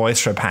to do the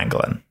voice for a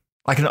pangolin.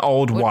 Like an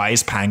old,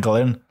 wise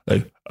pangolin.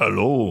 Like,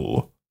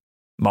 hello,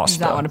 master. Is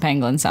that what a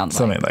pangolin sounds like?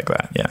 Something like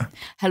that, yeah.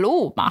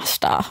 Hello,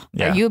 master.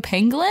 Yeah. Are you a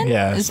pangolin?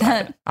 Yeah. Is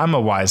that... I'm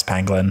a wise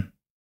pangolin.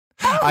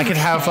 Okay. I could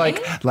have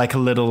like a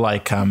little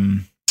like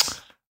one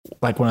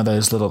of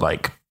those little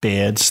like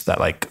beards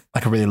that like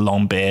a really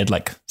long beard,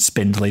 like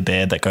spindly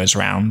beard that goes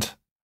around.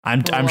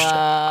 I'm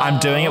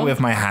doing it with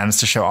my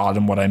hands to show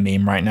Arden what I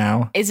mean right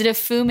now. Is it a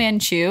Fu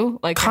Manchu?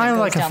 Like kind of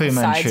like a Fu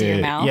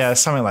Manchu. Yeah,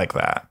 something like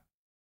that.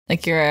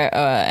 Like you're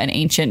an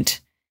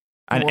ancient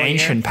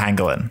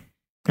pangolin,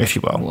 if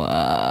you will.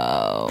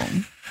 Whoa.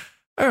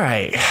 All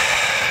right.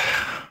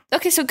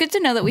 Okay, so good to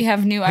know that we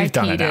have new IP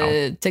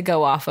to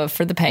go off of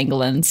for the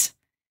pangolins.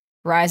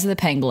 Rise of the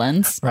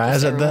Pangolins.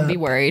 Rise of the be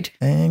worried.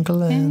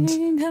 Pangolins.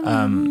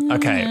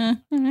 Okay.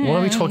 What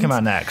are we talking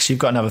about next? You've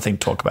got another thing to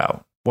talk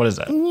about. What is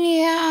it?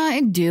 Yeah,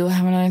 I do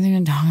have another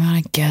thing to talk about,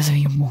 I guess, if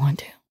you want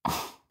to.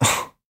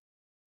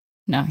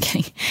 No, I'm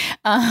kidding.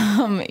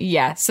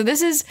 Yeah, so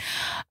this is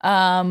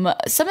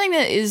something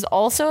that is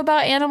also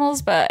about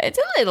animals, but it's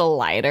a little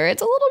lighter.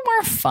 It's a little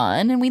more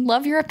fun, and we'd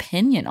love your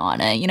opinion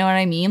on it. You know what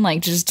I mean?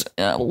 Like, just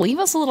leave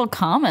us a little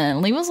comment.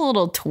 Leave us a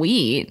little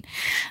tweet.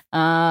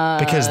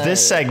 Because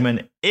this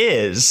segment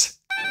is...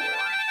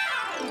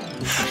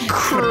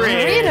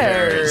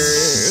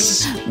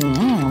 Critters.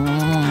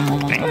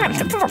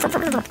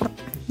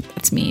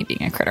 That's me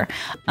being a critter.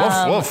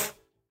 Woof, woof.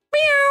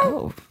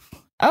 Meow.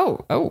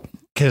 Oh.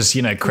 Because,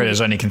 critters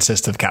only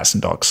consist of cats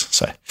and dogs.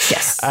 So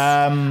yes.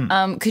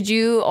 Could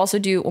you also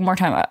do one more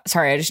time?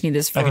 Sorry, I just need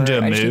this for... I can do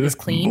a moo. Just need this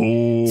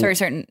clean.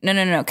 Sorry.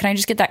 No. Can I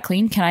just get that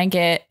clean? Can I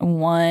get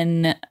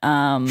one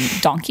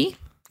donkey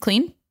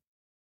clean?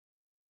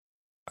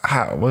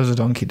 How? What does a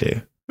donkey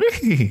do?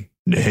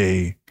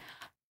 Nay.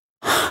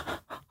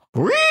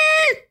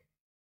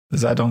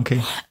 Is that a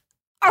donkey?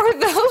 Are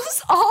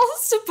those all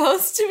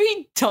supposed to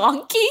be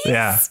donkeys?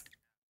 Yeah.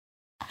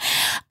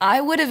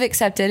 I would have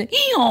accepted.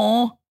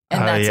 And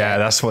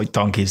that's what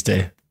donkeys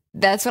do.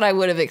 That's what I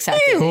would have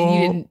accepted.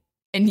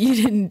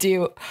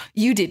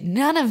 You did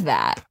none of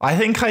that. I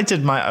think I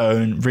did my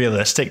own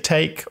realistic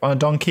take on a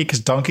donkey because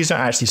donkeys don't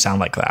actually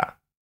sound like that.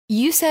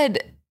 You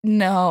said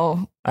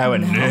no. I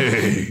went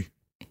no.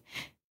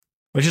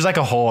 Which is like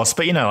a horse,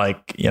 but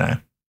I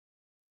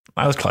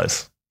was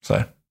close.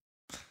 So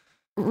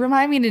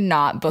remind me to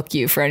not book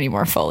you for any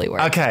more Foley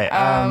work. Okay.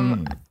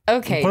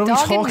 Okay. What are we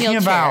talking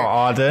about,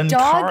 Arden?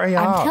 Hurry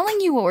up. I'm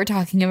telling you what we're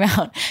talking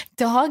about.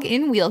 Dog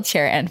in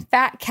wheelchair and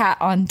fat cat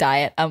on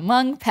diet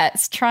among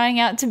pets trying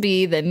out to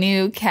be the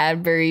new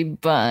Cadbury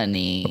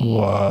bunny.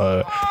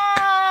 Whoa.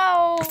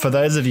 Wow. For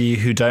those of you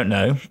who don't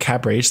know,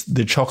 Cadbury's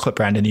the chocolate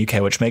brand in the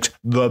UK, which makes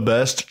the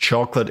best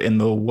chocolate in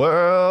the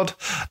world.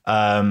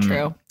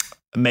 True.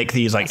 Make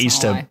these like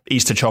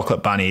Easter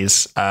chocolate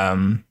bunnies.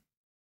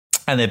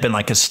 And they've been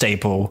like a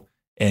staple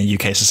in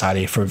UK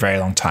society for a very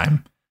long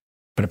time.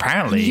 But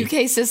apparently...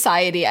 UK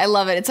society. I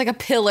love it. It's like a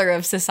pillar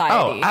of society.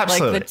 Oh,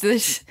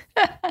 absolutely.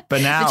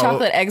 But now... The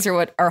chocolate eggs are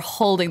what are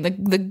holding...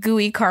 The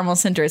gooey caramel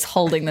center is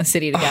holding the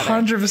city together.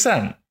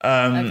 100%.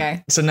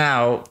 Okay. So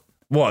now,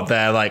 what?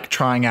 They're like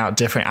trying out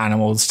different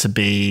animals to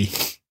be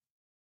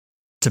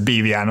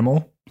the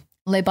animal?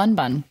 Le Bun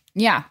Bun.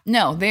 Yeah.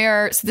 No, they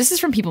are... So this is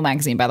from People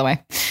Magazine, by the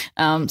way.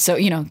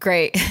 So,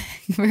 great,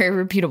 very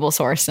reputable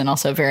source and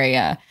also very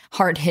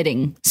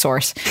hard-hitting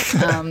source.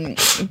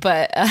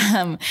 But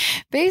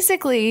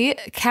basically,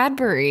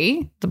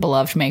 Cadbury, the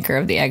beloved maker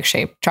of the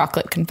egg-shaped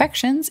chocolate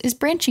confections, is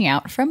branching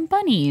out from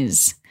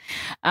bunnies.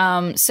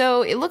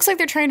 So it looks like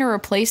they're trying to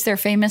replace their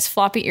famous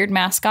floppy-eared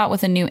mascot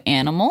with a new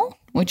animal,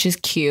 which is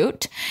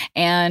cute.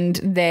 And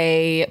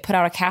they put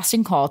out a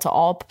casting call to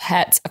all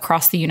pets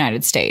across the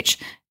United States,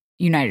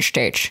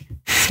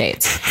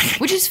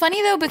 which is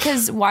funny though,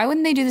 because why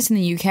wouldn't they do this in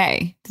the UK?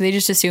 Do they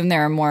just assume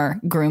there are more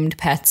groomed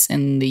pets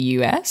in the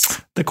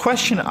US? The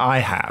question I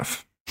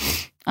have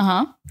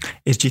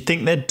is, do you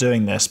think they're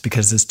doing this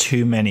because there's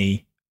too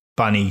many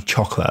bunny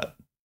chocolate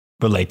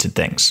related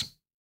things?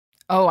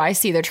 Oh, I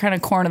see. They're trying to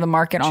corner the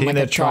market on like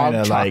a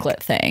dog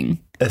chocolate thing.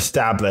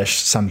 Establish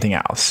something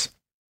else.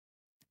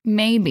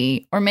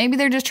 Maybe. Or maybe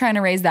they're just trying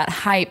to raise that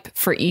hype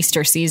for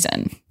Easter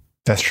season.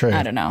 That's true.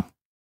 I don't know.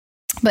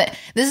 But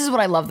this is what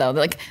I love, though.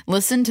 Like,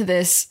 listen to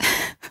this.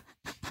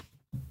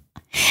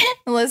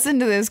 Listen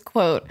to this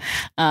quote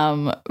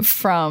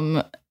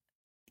from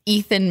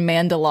Ethan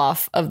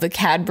Mandeloff of the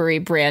Cadbury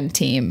brand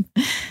team.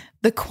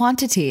 The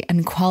quantity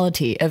and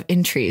quality of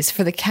entries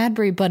for the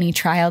Cadbury Bunny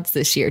tryouts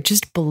this year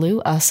just blew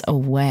us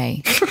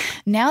away.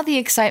 Now the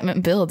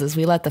excitement builds as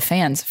we let the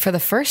fans, for the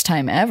first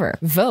time ever,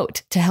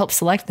 vote to help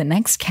select the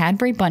next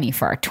Cadbury Bunny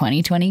for our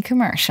 2020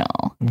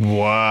 commercial.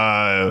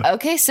 Whoa.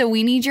 Okay, so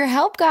we need your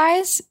help,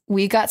 guys.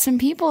 We got some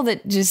people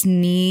that just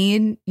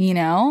need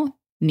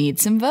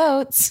some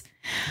votes.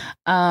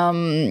 Wait,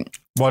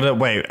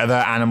 are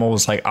there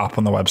animals like up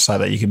on the website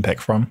that you can pick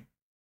from?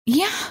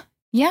 Yeah.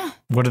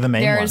 What are the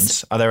main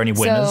ones? Are there any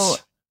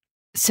winners?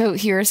 So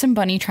here are some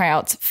bunny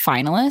tryouts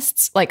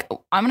finalists. Like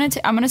I'm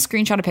gonna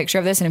screenshot a picture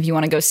of this, and if you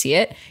want to go see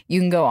it, you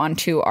can go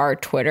onto our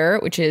Twitter,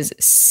 which is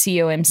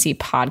COMC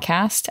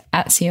Podcast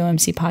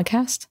 @COMC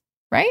Podcast,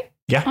 right?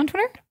 Yeah, on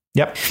Twitter.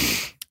 Yep.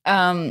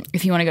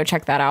 If you want to go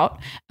check that out,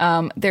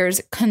 there's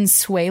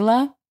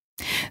Consuela,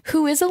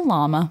 who is a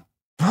llama.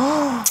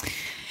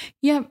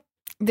 Yep.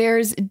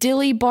 There's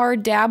Dilly Bar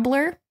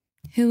Dabbler,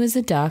 who is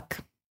a duck.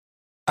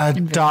 A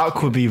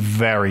duck would be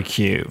very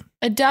cute.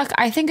 A duck.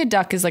 I think a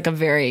duck is like a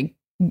very,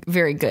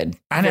 very good.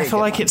 And I feel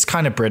like one. It's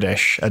kind of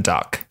British, a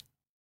duck.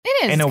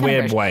 It is. In a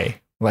weird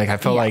way. Like, I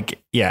feel like,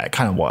 it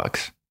kind of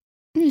works.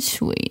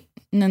 Sweet.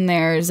 And then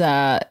there's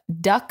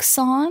Duck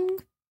Song,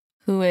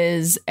 who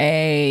is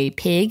a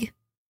pig,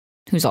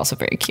 who's also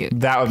very cute.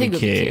 That would be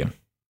cute.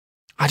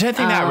 I don't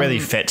think that really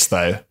fits,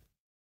 though.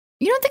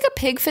 You don't think a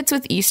pig fits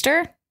with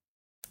Easter?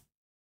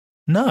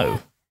 No.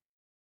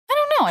 I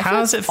don't know. How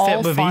does it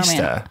fit with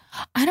Easter?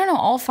 I don't know.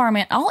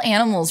 All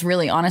animals,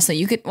 really, honestly.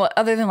 You could,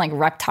 other than like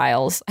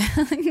reptiles,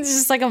 it's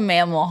just like a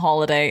mammal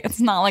holiday. It's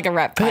not like a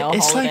reptile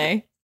holiday.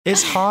 Like,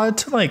 it's hard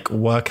to like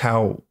work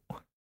out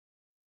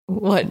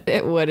what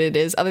it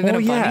is, other than a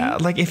bunny. Yeah,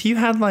 like if you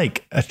had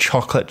like a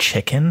chocolate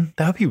chicken,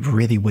 that would be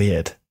really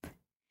weird.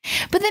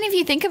 But then if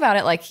you think about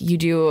it, like you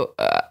do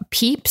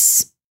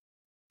Peeps.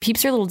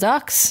 Peeps are little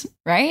ducks,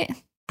 right?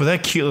 But they're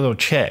cute little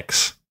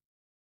chicks.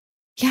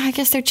 Yeah, I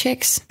guess they're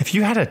chicks. If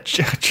you had a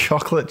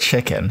chocolate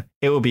chicken,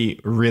 it would be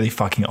really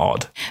fucking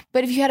odd.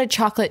 But if you had a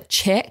chocolate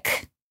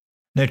chick...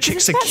 No,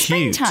 chicks are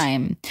cute.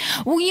 Springtime.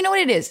 Well, you know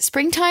what it is?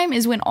 Springtime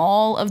is when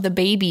all of the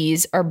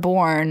babies are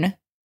born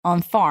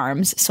on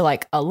farms. So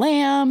like a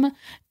lamb, little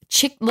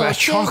chicks,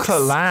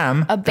 chocolate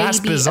lamb, a baby,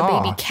 that's bizarre.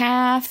 A baby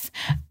calf.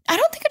 I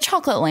don't think a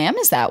chocolate lamb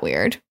is that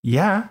weird.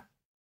 Yeah.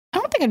 I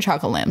don't think a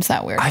chocolate lamb's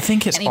that weird. I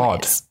think it's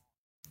odd.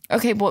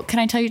 Okay, well, can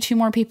I tell you two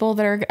more people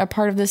that are a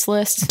part of this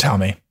list? Tell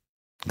me.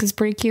 Because it's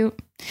pretty cute.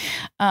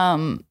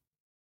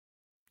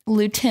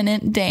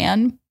 Lieutenant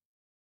Dan,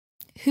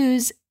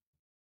 who's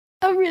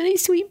a really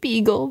sweet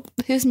beagle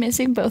who's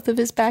missing both of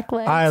his back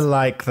legs. I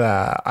like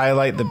that. I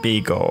like the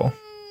beagle.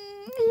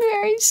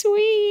 Very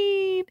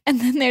sweet.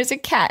 And then there's a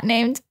cat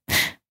named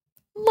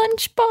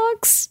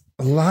Lunchbox.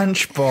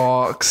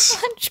 Lunchbox.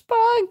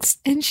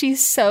 And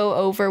she's so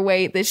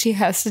overweight that she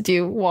has to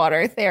do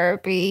water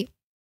therapy.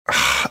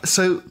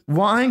 So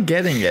what I'm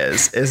getting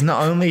is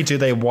not only do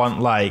they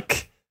want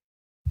like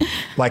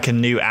a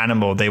new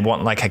animal, they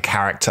want like a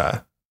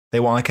character. They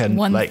want like a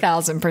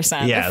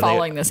 1,000%. Yeah, they're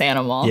following this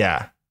animal.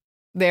 Yeah.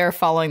 They're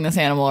following this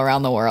animal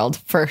around the world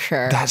for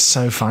sure. That's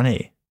so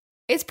funny.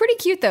 It's pretty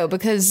cute though,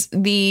 because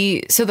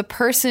the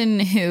person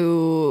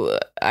who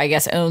I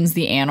guess owns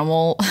the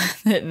animal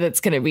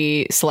that's going to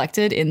be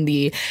selected in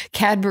the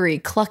Cadbury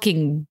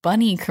Clucking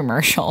Bunny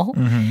commercial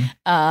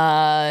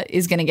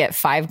is going to get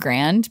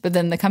 $5,000. But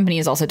then the company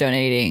is also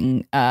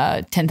donating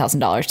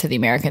 $10,000 to the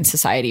American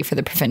Society for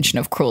the Prevention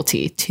of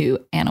Cruelty to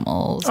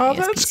Animals. Oh,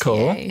 that's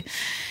cool.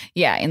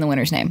 Yeah, in the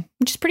winner's name,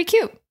 which is pretty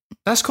cute.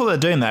 That's cool they're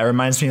doing that. It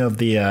reminds me of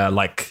the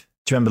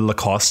do you remember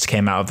Lacoste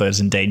came out of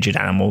those endangered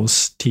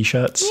animals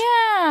t-shirts?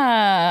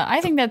 Yeah, I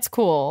think that's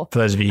cool. For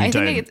those of you who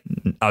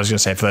I was going to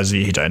say, for those of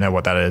you who don't know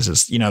what that is,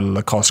 it's, the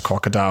Lacoste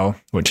crocodile,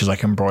 which is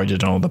like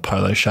embroidered on all the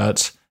polo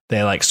shirts.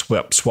 They like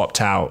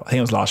swapped out, I think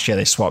it was last year,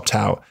 they swapped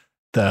out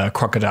the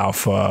crocodile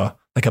for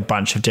like a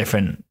bunch of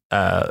different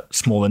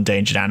small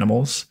endangered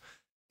animals.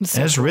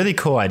 And it's a really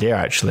cool idea,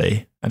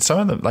 actually. And some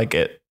of them,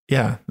 they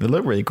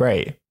look really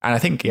great. And I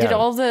think, was it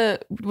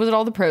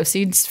all the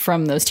proceeds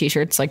from those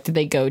t-shirts? Like, did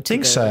they go to? I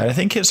think so. I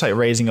think it's like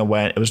raising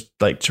awareness. It was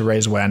like to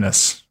raise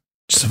awareness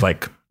just of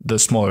like the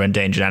smaller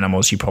endangered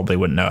animals you probably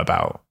wouldn't know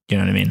about. You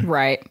know what I mean?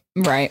 Right.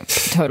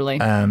 Totally.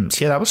 So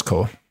yeah, that was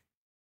cool.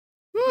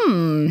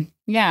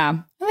 Yeah,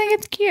 I think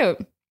it's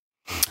cute.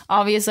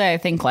 Obviously, I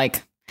think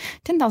like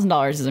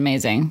 $10,000 is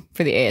amazing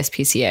for the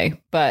ASPCA,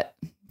 but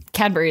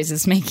Cadbury's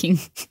is making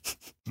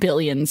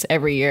billions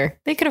every year.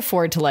 They could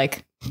afford to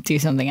like do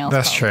something else.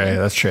 That's true.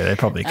 That's true. They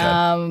probably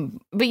could.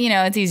 But you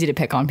know, it's easy to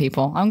pick on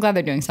people. I'm glad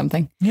they're doing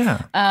something.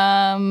 Yeah.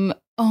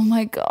 Oh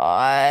my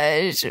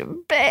gosh,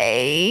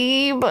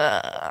 babe.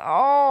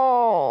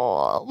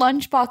 Oh,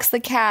 Lunchbox the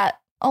cat.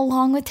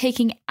 Along with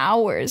taking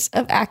hours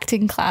of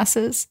acting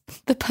classes,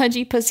 the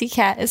pudgy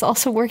pussycat is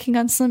also working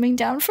on slimming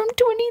down from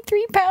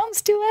 23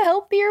 pounds to a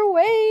healthier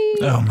weight.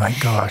 Oh my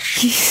gosh.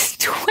 He's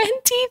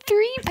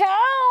 23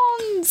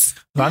 pounds.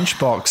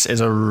 Lunchbox is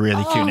a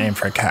really cute name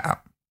for a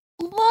cat.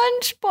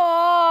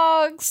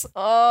 Lunchbox.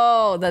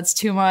 Oh, that's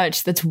too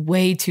much. That's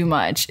way too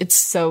much. It's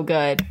so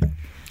good.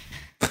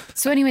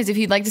 So anyways, if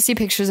you'd like to see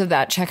pictures of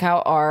that, check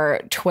out our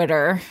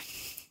Twitter.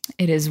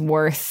 It is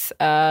worth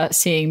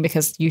seeing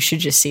because you should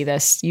just see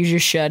this. You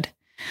just should.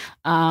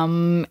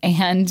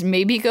 And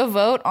maybe go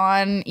vote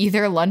on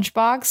either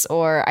Lunchbox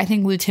or I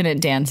think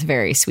Lieutenant Dan's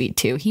very sweet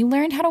too. He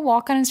learned how to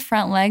walk on his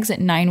front legs at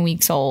 9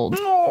 weeks old.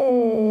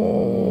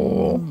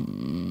 Oh.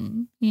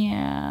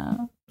 Yeah.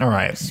 All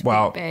right. Sweet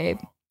well, babe.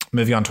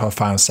 Moving on to our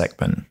final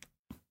segment,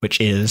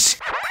 which is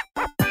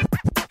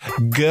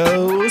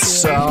Go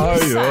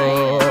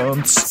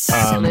Science.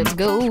 So let's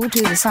go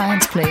to the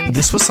science place.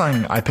 This was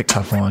something I picked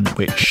up on,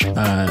 which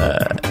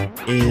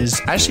is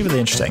actually really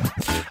interesting.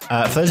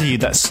 For those of you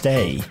that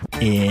stay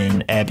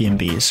in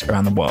Airbnbs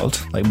around the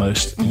world, like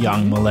most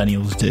young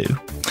millennials do,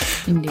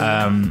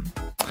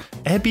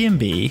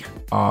 Airbnb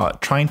are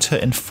trying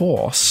to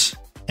enforce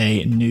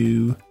a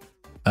new,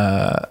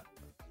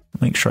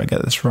 make sure I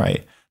get this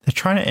right. They're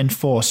trying to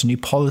enforce a new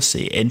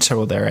policy into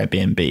all their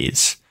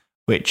Airbnbs,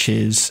 which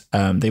is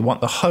they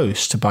want the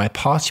host to buy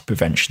party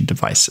prevention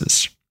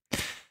devices.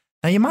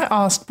 Now, you might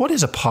ask, what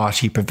is a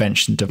party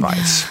prevention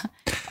device?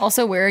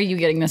 Also, where are you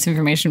getting this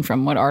information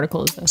from? What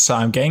article is this? So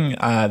I'm getting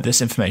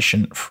this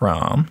information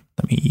from,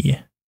 let me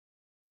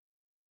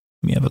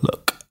have a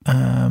look.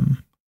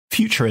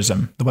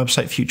 Futurism, the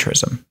website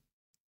Futurism.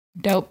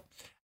 Dope.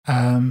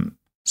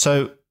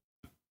 So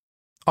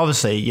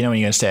obviously, you know, when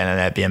you're going to stay in an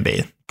Airbnb,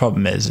 the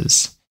problem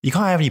is you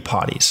can't have any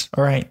parties,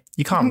 all right?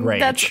 You can't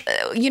rage.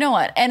 You know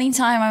what?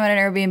 Anytime I'm at an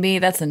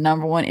Airbnb, that's the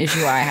number one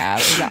issue I have.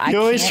 Is that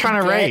You're always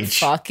trying to rage.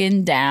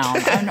 Fucking down.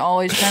 I'm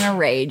always trying to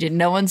rage, and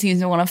no one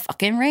seems to want to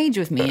fucking rage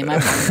with me in my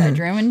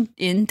bedroom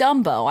in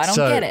Dumbo. I don't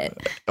get it.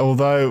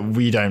 Although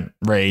we don't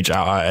rage at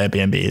our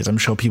Airbnbs, I'm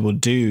sure people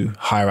do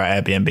hire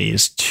our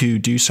Airbnbs to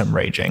do some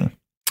raging.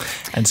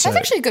 And so that's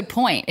actually a good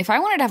point. If I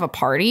wanted to have a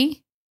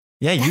party,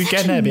 yeah, you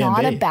get an Airbnb.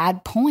 Not a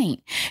bad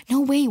point.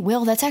 No, wait,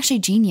 Will, that's actually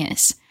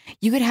genius.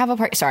 You could have a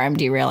party. Sorry, I'm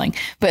derailing,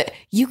 but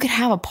you could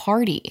have a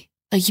party.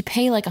 Like you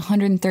pay like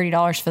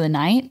 $130 for the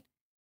night,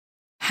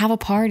 have a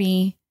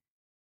party,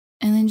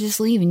 and then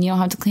just leave, and you don't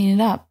have to clean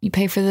it up. You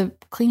pay for the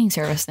cleaning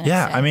service. The next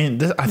day. I mean,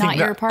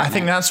 I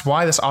think that's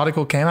why this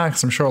article came out,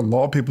 because I'm sure a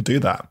lot of people do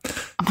that.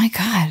 Oh my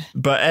God.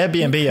 But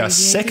Airbnb are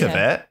sick of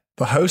it.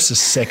 The host is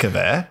sick of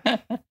it.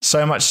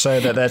 So much so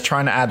that they're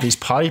trying to add these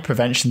party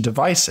prevention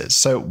devices.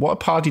 So what a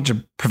party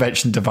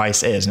prevention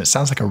device is, and it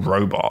sounds like a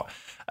robot.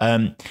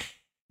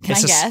 Can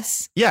I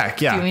guess? Yeah.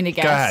 Do you want me to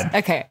guess? Go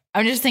ahead. Okay.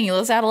 I'm just thinking,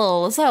 let's add a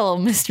little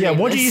mystery. Yeah,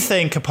 what do you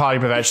think a party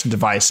prevention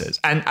device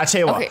is? And I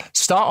tell you what,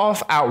 start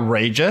off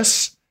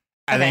outrageous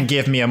and then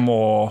give me a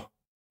more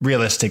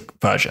realistic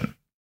version.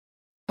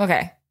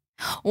 Okay.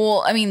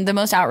 Well, I mean, the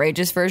most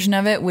outrageous version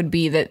of it would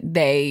be that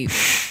they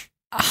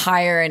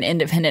hire an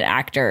independent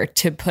actor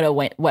to put a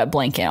wet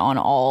blanket on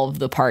all of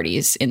the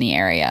parties in the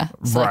area.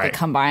 So like, they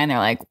come by and they're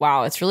like,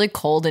 wow, it's really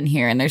cold in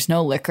here and there's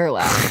no liquor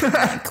left.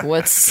 Like,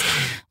 what's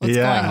going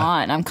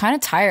on? I'm kind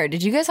of tired.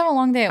 Did you guys have a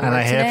long day at work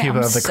today? And I hear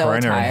people have the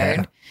corona in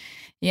here.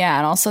 Yeah,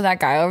 and also that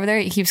guy over there,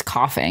 he keeps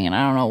coughing, and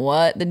I don't know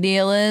what the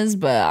deal is,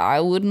 but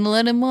I wouldn't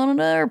let him on an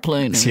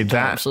airplane. See,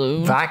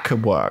 that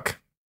could work.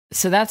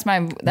 So that's my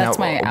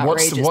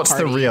outrageous what's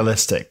party. The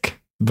realistic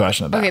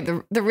version of that?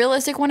 Okay, the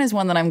realistic one is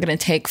one that I'm going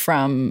to take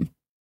from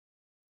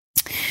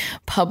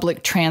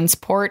public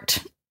transport,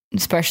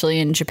 especially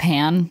in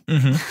Japan.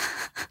 Mm-hmm.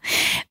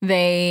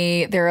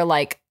 There are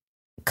like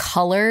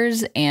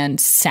colors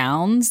and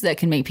sounds that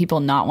can make people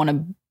not want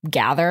to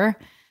gather.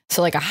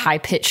 So like a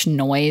high-pitched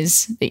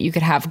noise that you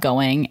could have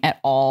going at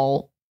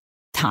all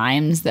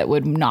times that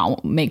would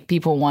not make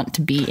people want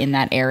to be in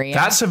that area.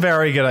 That's a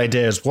very good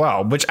idea as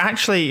well, which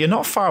actually you're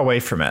not far away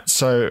from it.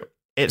 So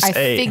I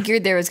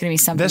figured there was going to be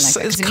something like that,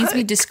 because it needs to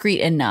be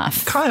discreet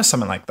enough. Kind of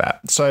something like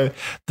that. So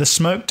the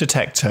smoke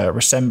detector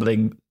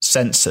resembling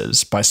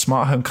sensors by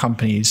smart home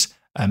companies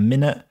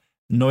Minute,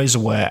 Noise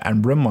Aware,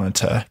 and Room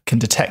Monitor can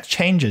detect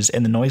changes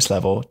in the noise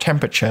level,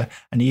 temperature,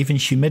 and even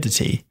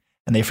humidity.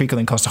 And they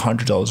frequently cost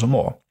 $100 or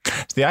more.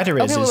 So the idea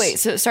is... Okay, wait.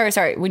 So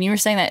sorry. When you were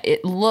saying that,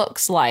 it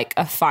looks like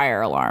a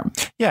fire alarm.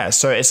 Yeah,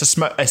 so it's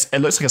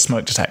it looks like a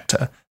smoke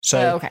detector.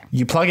 So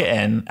you plug it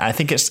in. I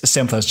think it's as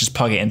simple as just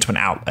plug it into an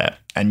outlet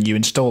and you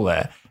install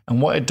it.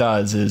 And what it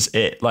does is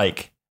it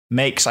like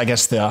makes, I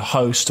guess, the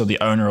host or the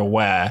owner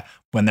aware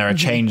when there are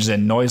changes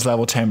in noise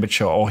level,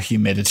 temperature, or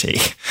humidity.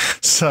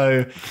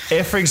 So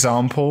if, for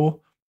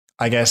example,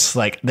 I guess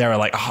like there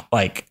are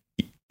like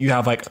you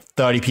have like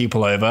 30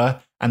 people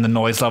over and the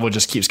noise level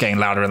just keeps getting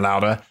louder and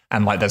louder,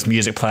 and like there's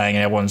music playing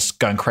and everyone's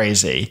going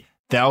crazy,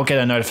 they'll get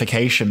a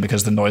notification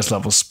because the noise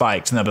level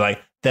spiked, and they'll be like,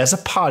 there's a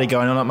party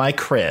going on at my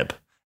crib.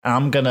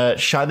 I'm going to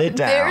shut it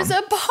down. There's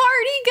a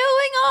party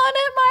going on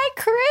at my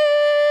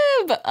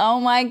crib. Oh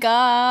my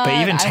God.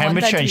 But even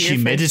temperature and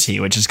humidity,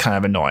 which is kind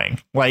of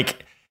annoying.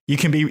 Like you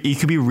could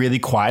be really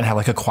quiet and have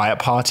like a quiet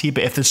party,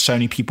 but if there's so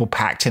many people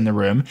packed in the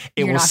room,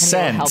 it will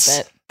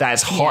sense that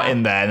it's hot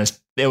in there, and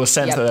it will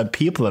sense that there are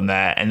people in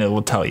there, and it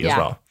will tell you as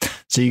well.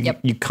 So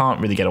you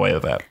can't really get away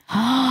with it.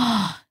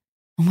 Oh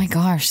my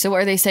gosh. So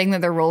are they saying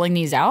that they're rolling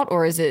these out,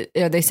 or are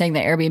they saying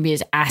that Airbnb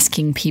is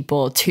asking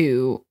people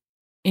to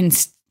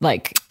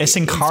it's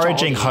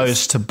encouraging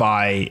hosts to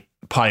buy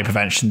party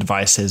prevention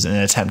devices in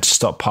an attempt to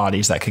stop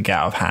parties that could get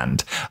out of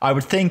hand. I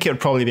would think it would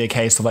probably be a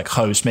case of like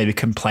hosts maybe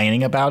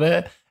complaining about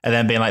it and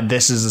then being like,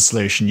 this is the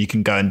solution. You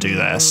can go and do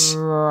this.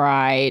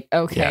 Right.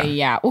 Okay.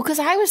 Yeah. Well, because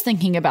I was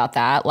thinking about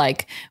that.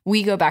 Like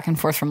we go back and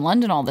forth from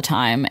London all the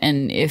time.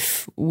 And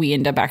if we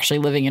end up actually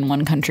living in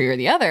one country or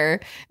the other,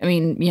 I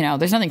mean, you know,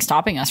 there's nothing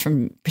stopping us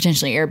from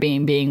potentially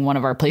Airbnb being one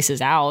of our places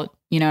out.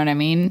 You know what I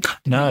mean?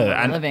 No.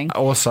 And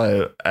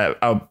also,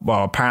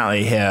 well,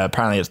 apparently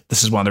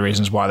this is one of the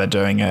reasons why they're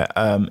doing it.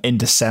 In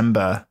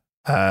December,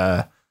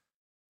 Airbnb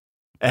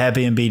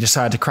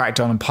decided to crack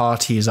down on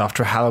parties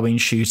after a Halloween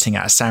shooting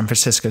at a San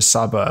Francisco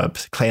suburb,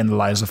 claiming the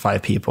lives of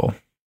 5 people.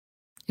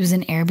 It was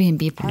an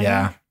Airbnb party?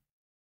 Yeah.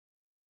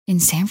 In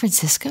San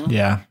Francisco?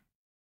 Yeah.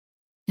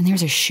 And there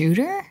was a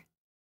shooter?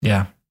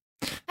 Yeah.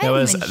 There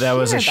was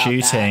a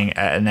shooting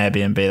at an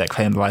Airbnb that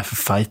claimed the life of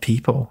 5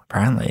 people,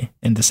 apparently,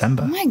 in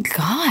December. Oh my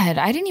God.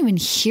 I didn't even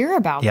hear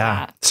about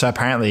that. So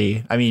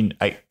apparently, I mean,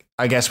 I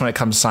guess when it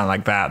comes to something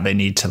like that, they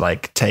need to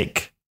like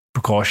take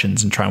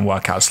precautions and try and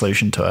work out a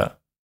solution to it.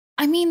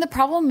 I mean, the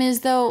problem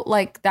is though,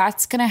 like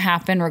that's going to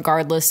happen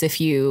regardless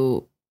if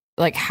you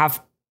like have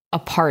a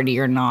party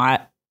or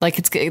not. Like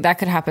that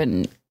could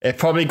happen. It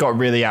probably got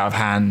really out of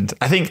hand.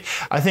 I think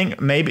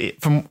maybe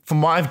from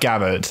what I've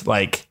gathered,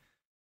 like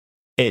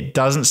it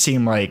doesn't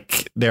seem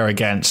like they're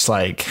against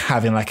like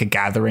having like a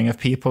gathering of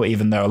people,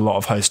 even though a lot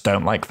of hosts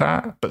don't like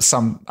that. But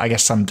I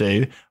guess some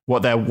do.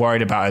 What they're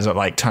worried about is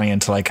like turning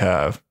into like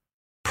a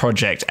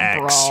Project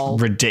X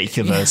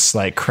ridiculous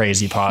like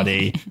crazy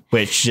party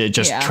which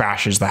just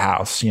trashes the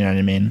house, you know what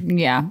I mean?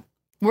 Yeah.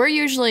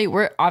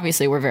 We're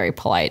obviously very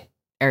polite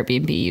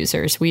Airbnb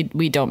users. We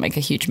don't make a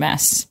huge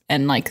mess.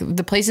 And like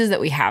the places that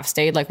we have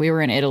stayed, like we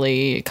were in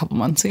Italy a couple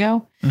months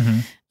ago.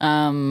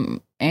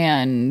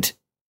 And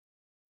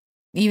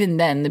even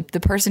then the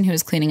person who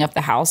was cleaning up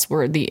the house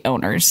were the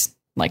owners.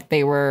 Like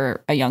they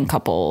were a young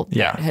couple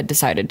that had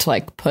decided to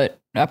like put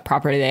a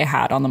property they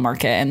had on the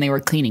market, and they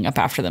were cleaning up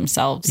after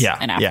themselves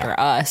and after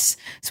us.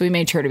 So we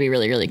made sure to be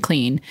really, really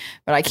clean.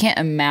 But I can't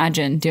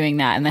imagine doing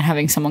that and then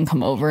having someone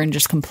come over and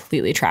just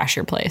completely trash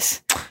your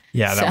place.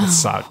 Yeah, that would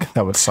suck.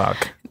 That would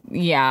suck.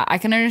 Yeah, I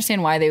can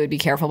understand why they would be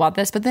careful about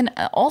this. But then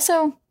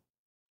also,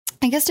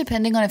 I guess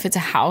depending on if it's a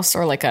house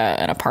or like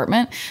an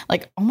apartment,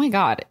 like, oh my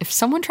God, if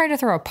someone tried to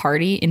throw a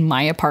party in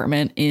my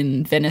apartment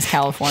in Venice,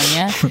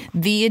 California,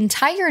 the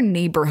entire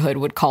neighborhood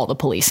would call the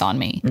police on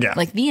me. Yeah.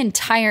 Like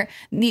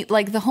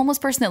the homeless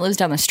person that lives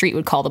down the street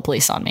would call the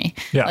police on me.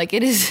 Yeah. Like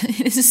it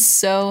is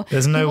so.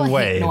 There's no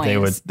way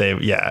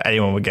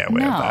anyone would get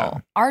away with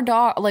that. Our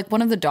dog, like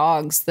one of the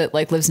dogs that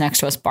like lives next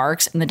to us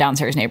barks, and the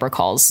downstairs neighbor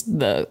calls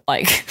the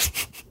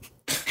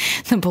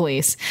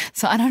police.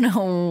 So I don't know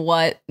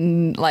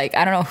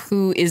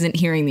who isn't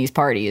hearing these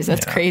parties.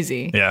 That's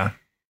crazy. Yeah.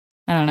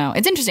 I don't know.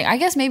 It's interesting. I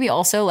guess maybe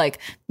also like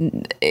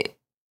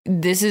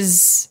this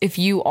is if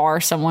you are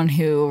someone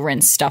who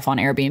rents stuff on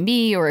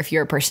Airbnb, or if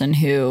you're a person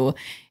who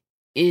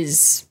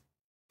is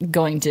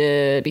going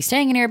to be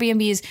staying in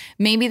Airbnbs,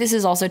 maybe this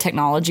is also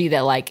technology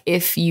that like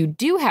if you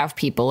do have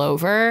people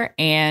over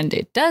and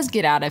it does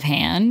get out of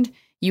hand,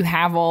 you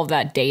have all of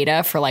that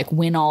data for like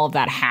when all of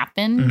that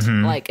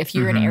happened. Like if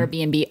you're an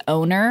Airbnb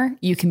owner,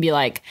 you can be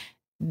like,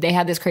 they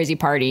had this crazy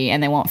party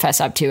and they won't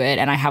fess up to it,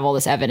 and I have all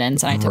this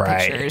evidence and I took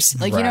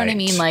pictures. Like, you know what I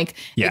mean? Like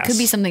it could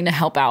be something to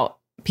help out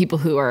people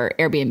who are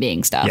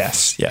Airbnb-ing stuff.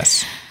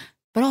 Yes.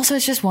 But also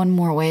it's just one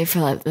more way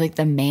for like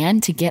the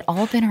man to get all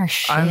up in our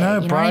shit. I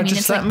know, you bro. I mean?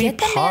 Just let me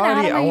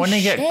party. I want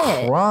to get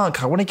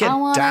crunk. I want to get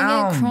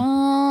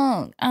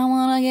down. I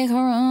want to get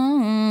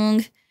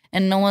crunk.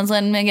 And no one's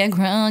letting me get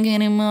crunk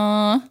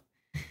anymore.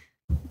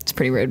 It's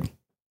pretty rude.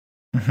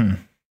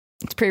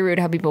 It's pretty rude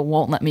how people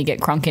won't let me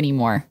get crunk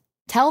anymore.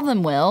 Tell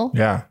them, Will.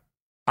 Yeah.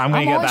 I'm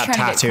going to get that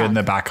tattoo in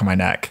the back of my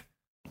neck.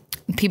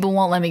 People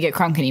won't let me get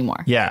crunk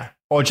anymore. Yeah.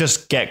 Or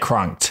just get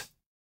crunked.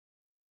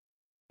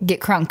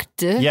 Get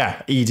crunked.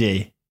 Yeah.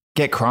 ED.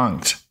 Get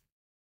crunked.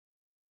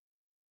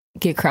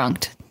 Get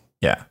crunked.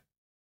 Yeah.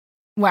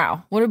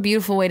 Wow, what a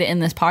beautiful way to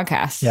end this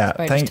podcast. Yeah,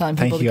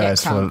 thank you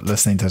guys for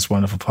listening to this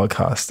wonderful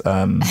podcast.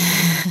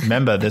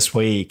 Remember, this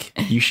week,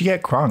 you should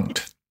get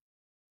crunked.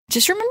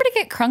 just remember to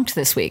get crunked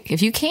this week.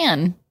 If you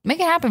can, make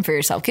it happen for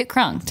yourself. Get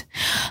crunked.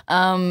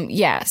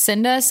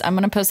 Send us. I'm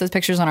going to post those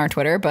pictures on our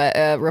Twitter,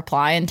 but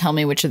reply and tell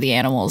me which of the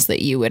animals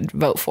that you would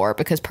vote for.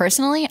 Because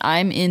personally,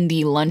 I'm in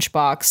the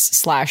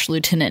Lunchbox /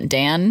 Lieutenant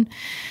Dan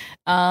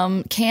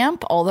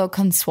camp. Although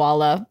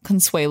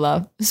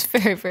Consuela is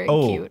very, very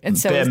cute. And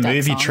so bit of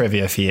movie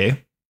trivia for you.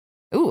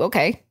 Ooh,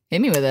 okay. Hit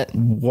me with it.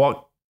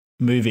 What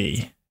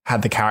movie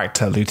had the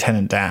character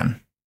Lieutenant Dan?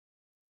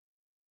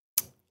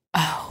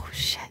 Oh,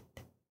 shit.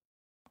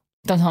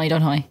 Don't tell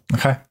me.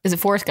 Okay. Is it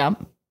Forrest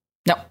Gump?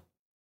 No.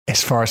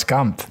 It's Forrest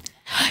Gump.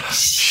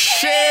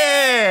 Shit!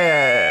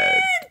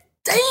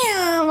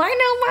 Damn, I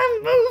know my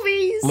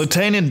movies.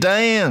 Lieutenant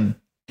Dan.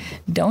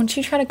 Don't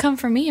you try to come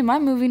for me and my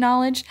movie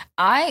knowledge.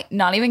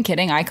 Not even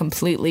kidding, I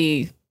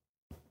completely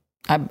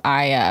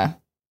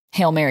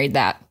Hail Married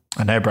that.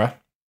 I know, bro.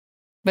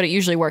 But it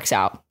usually works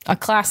out. A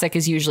classic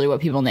is usually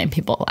what people name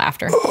people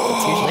after.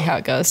 That's usually how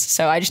it goes.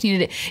 So I just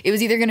needed it. It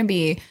was either going to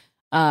be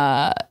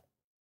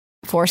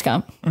Forrest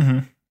Gump.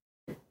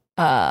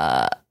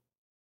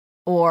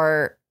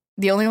 Or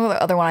the only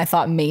other one I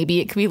thought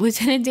maybe it could be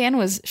Lieutenant Dan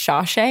was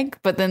Shawshank,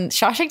 but then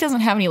Shawshank doesn't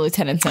have any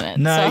lieutenants in it.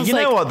 No, so you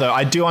know what though?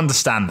 I do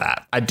understand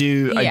that. I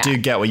do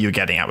get what you're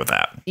getting at with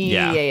that.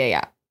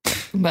 Yeah.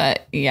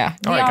 But yeah,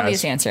 the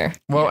obvious answer.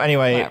 Well,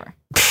 anyway,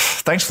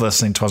 thanks for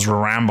listening to us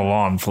ramble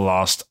on for the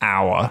last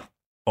hour.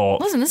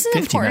 Listen, this is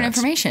important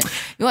information.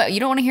 You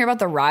don't want to hear about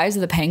the rise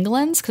of the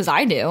pangolins? Because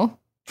I do.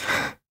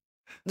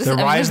 The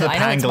rise of the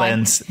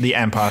pangolins, The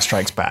Empire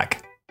Strikes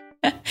Back.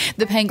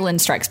 The Pangolin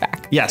Strikes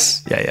Back.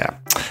 Yes. Yeah.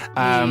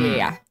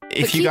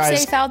 If but you guys keep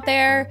safe out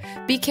there,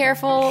 be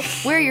careful,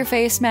 wear your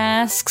face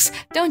masks,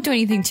 don't do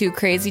anything too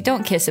crazy,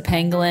 don't kiss a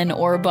pangolin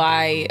or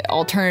buy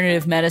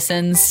alternative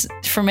medicines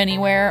from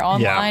anywhere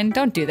online.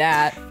 Don't do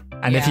that.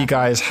 And if you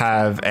guys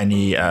have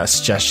any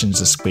suggestions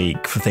this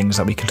week for things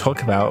that we can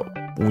talk about,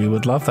 we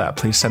would love that.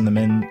 Please send them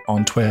in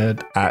on Twitter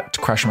at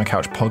Crash on My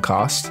Couch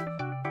Podcast.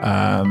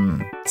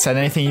 Send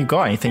anything you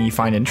got, anything you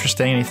find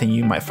interesting, anything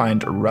you might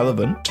find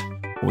relevant.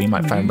 We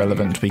might find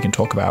relevant we can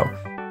talk about.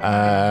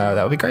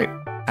 That would be great.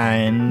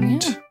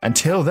 And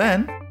until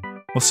then,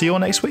 we'll see you all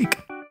next week.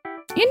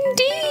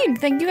 Indeed.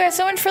 Thank you guys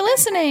so much for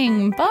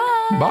listening.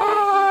 Bye.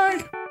 Bye.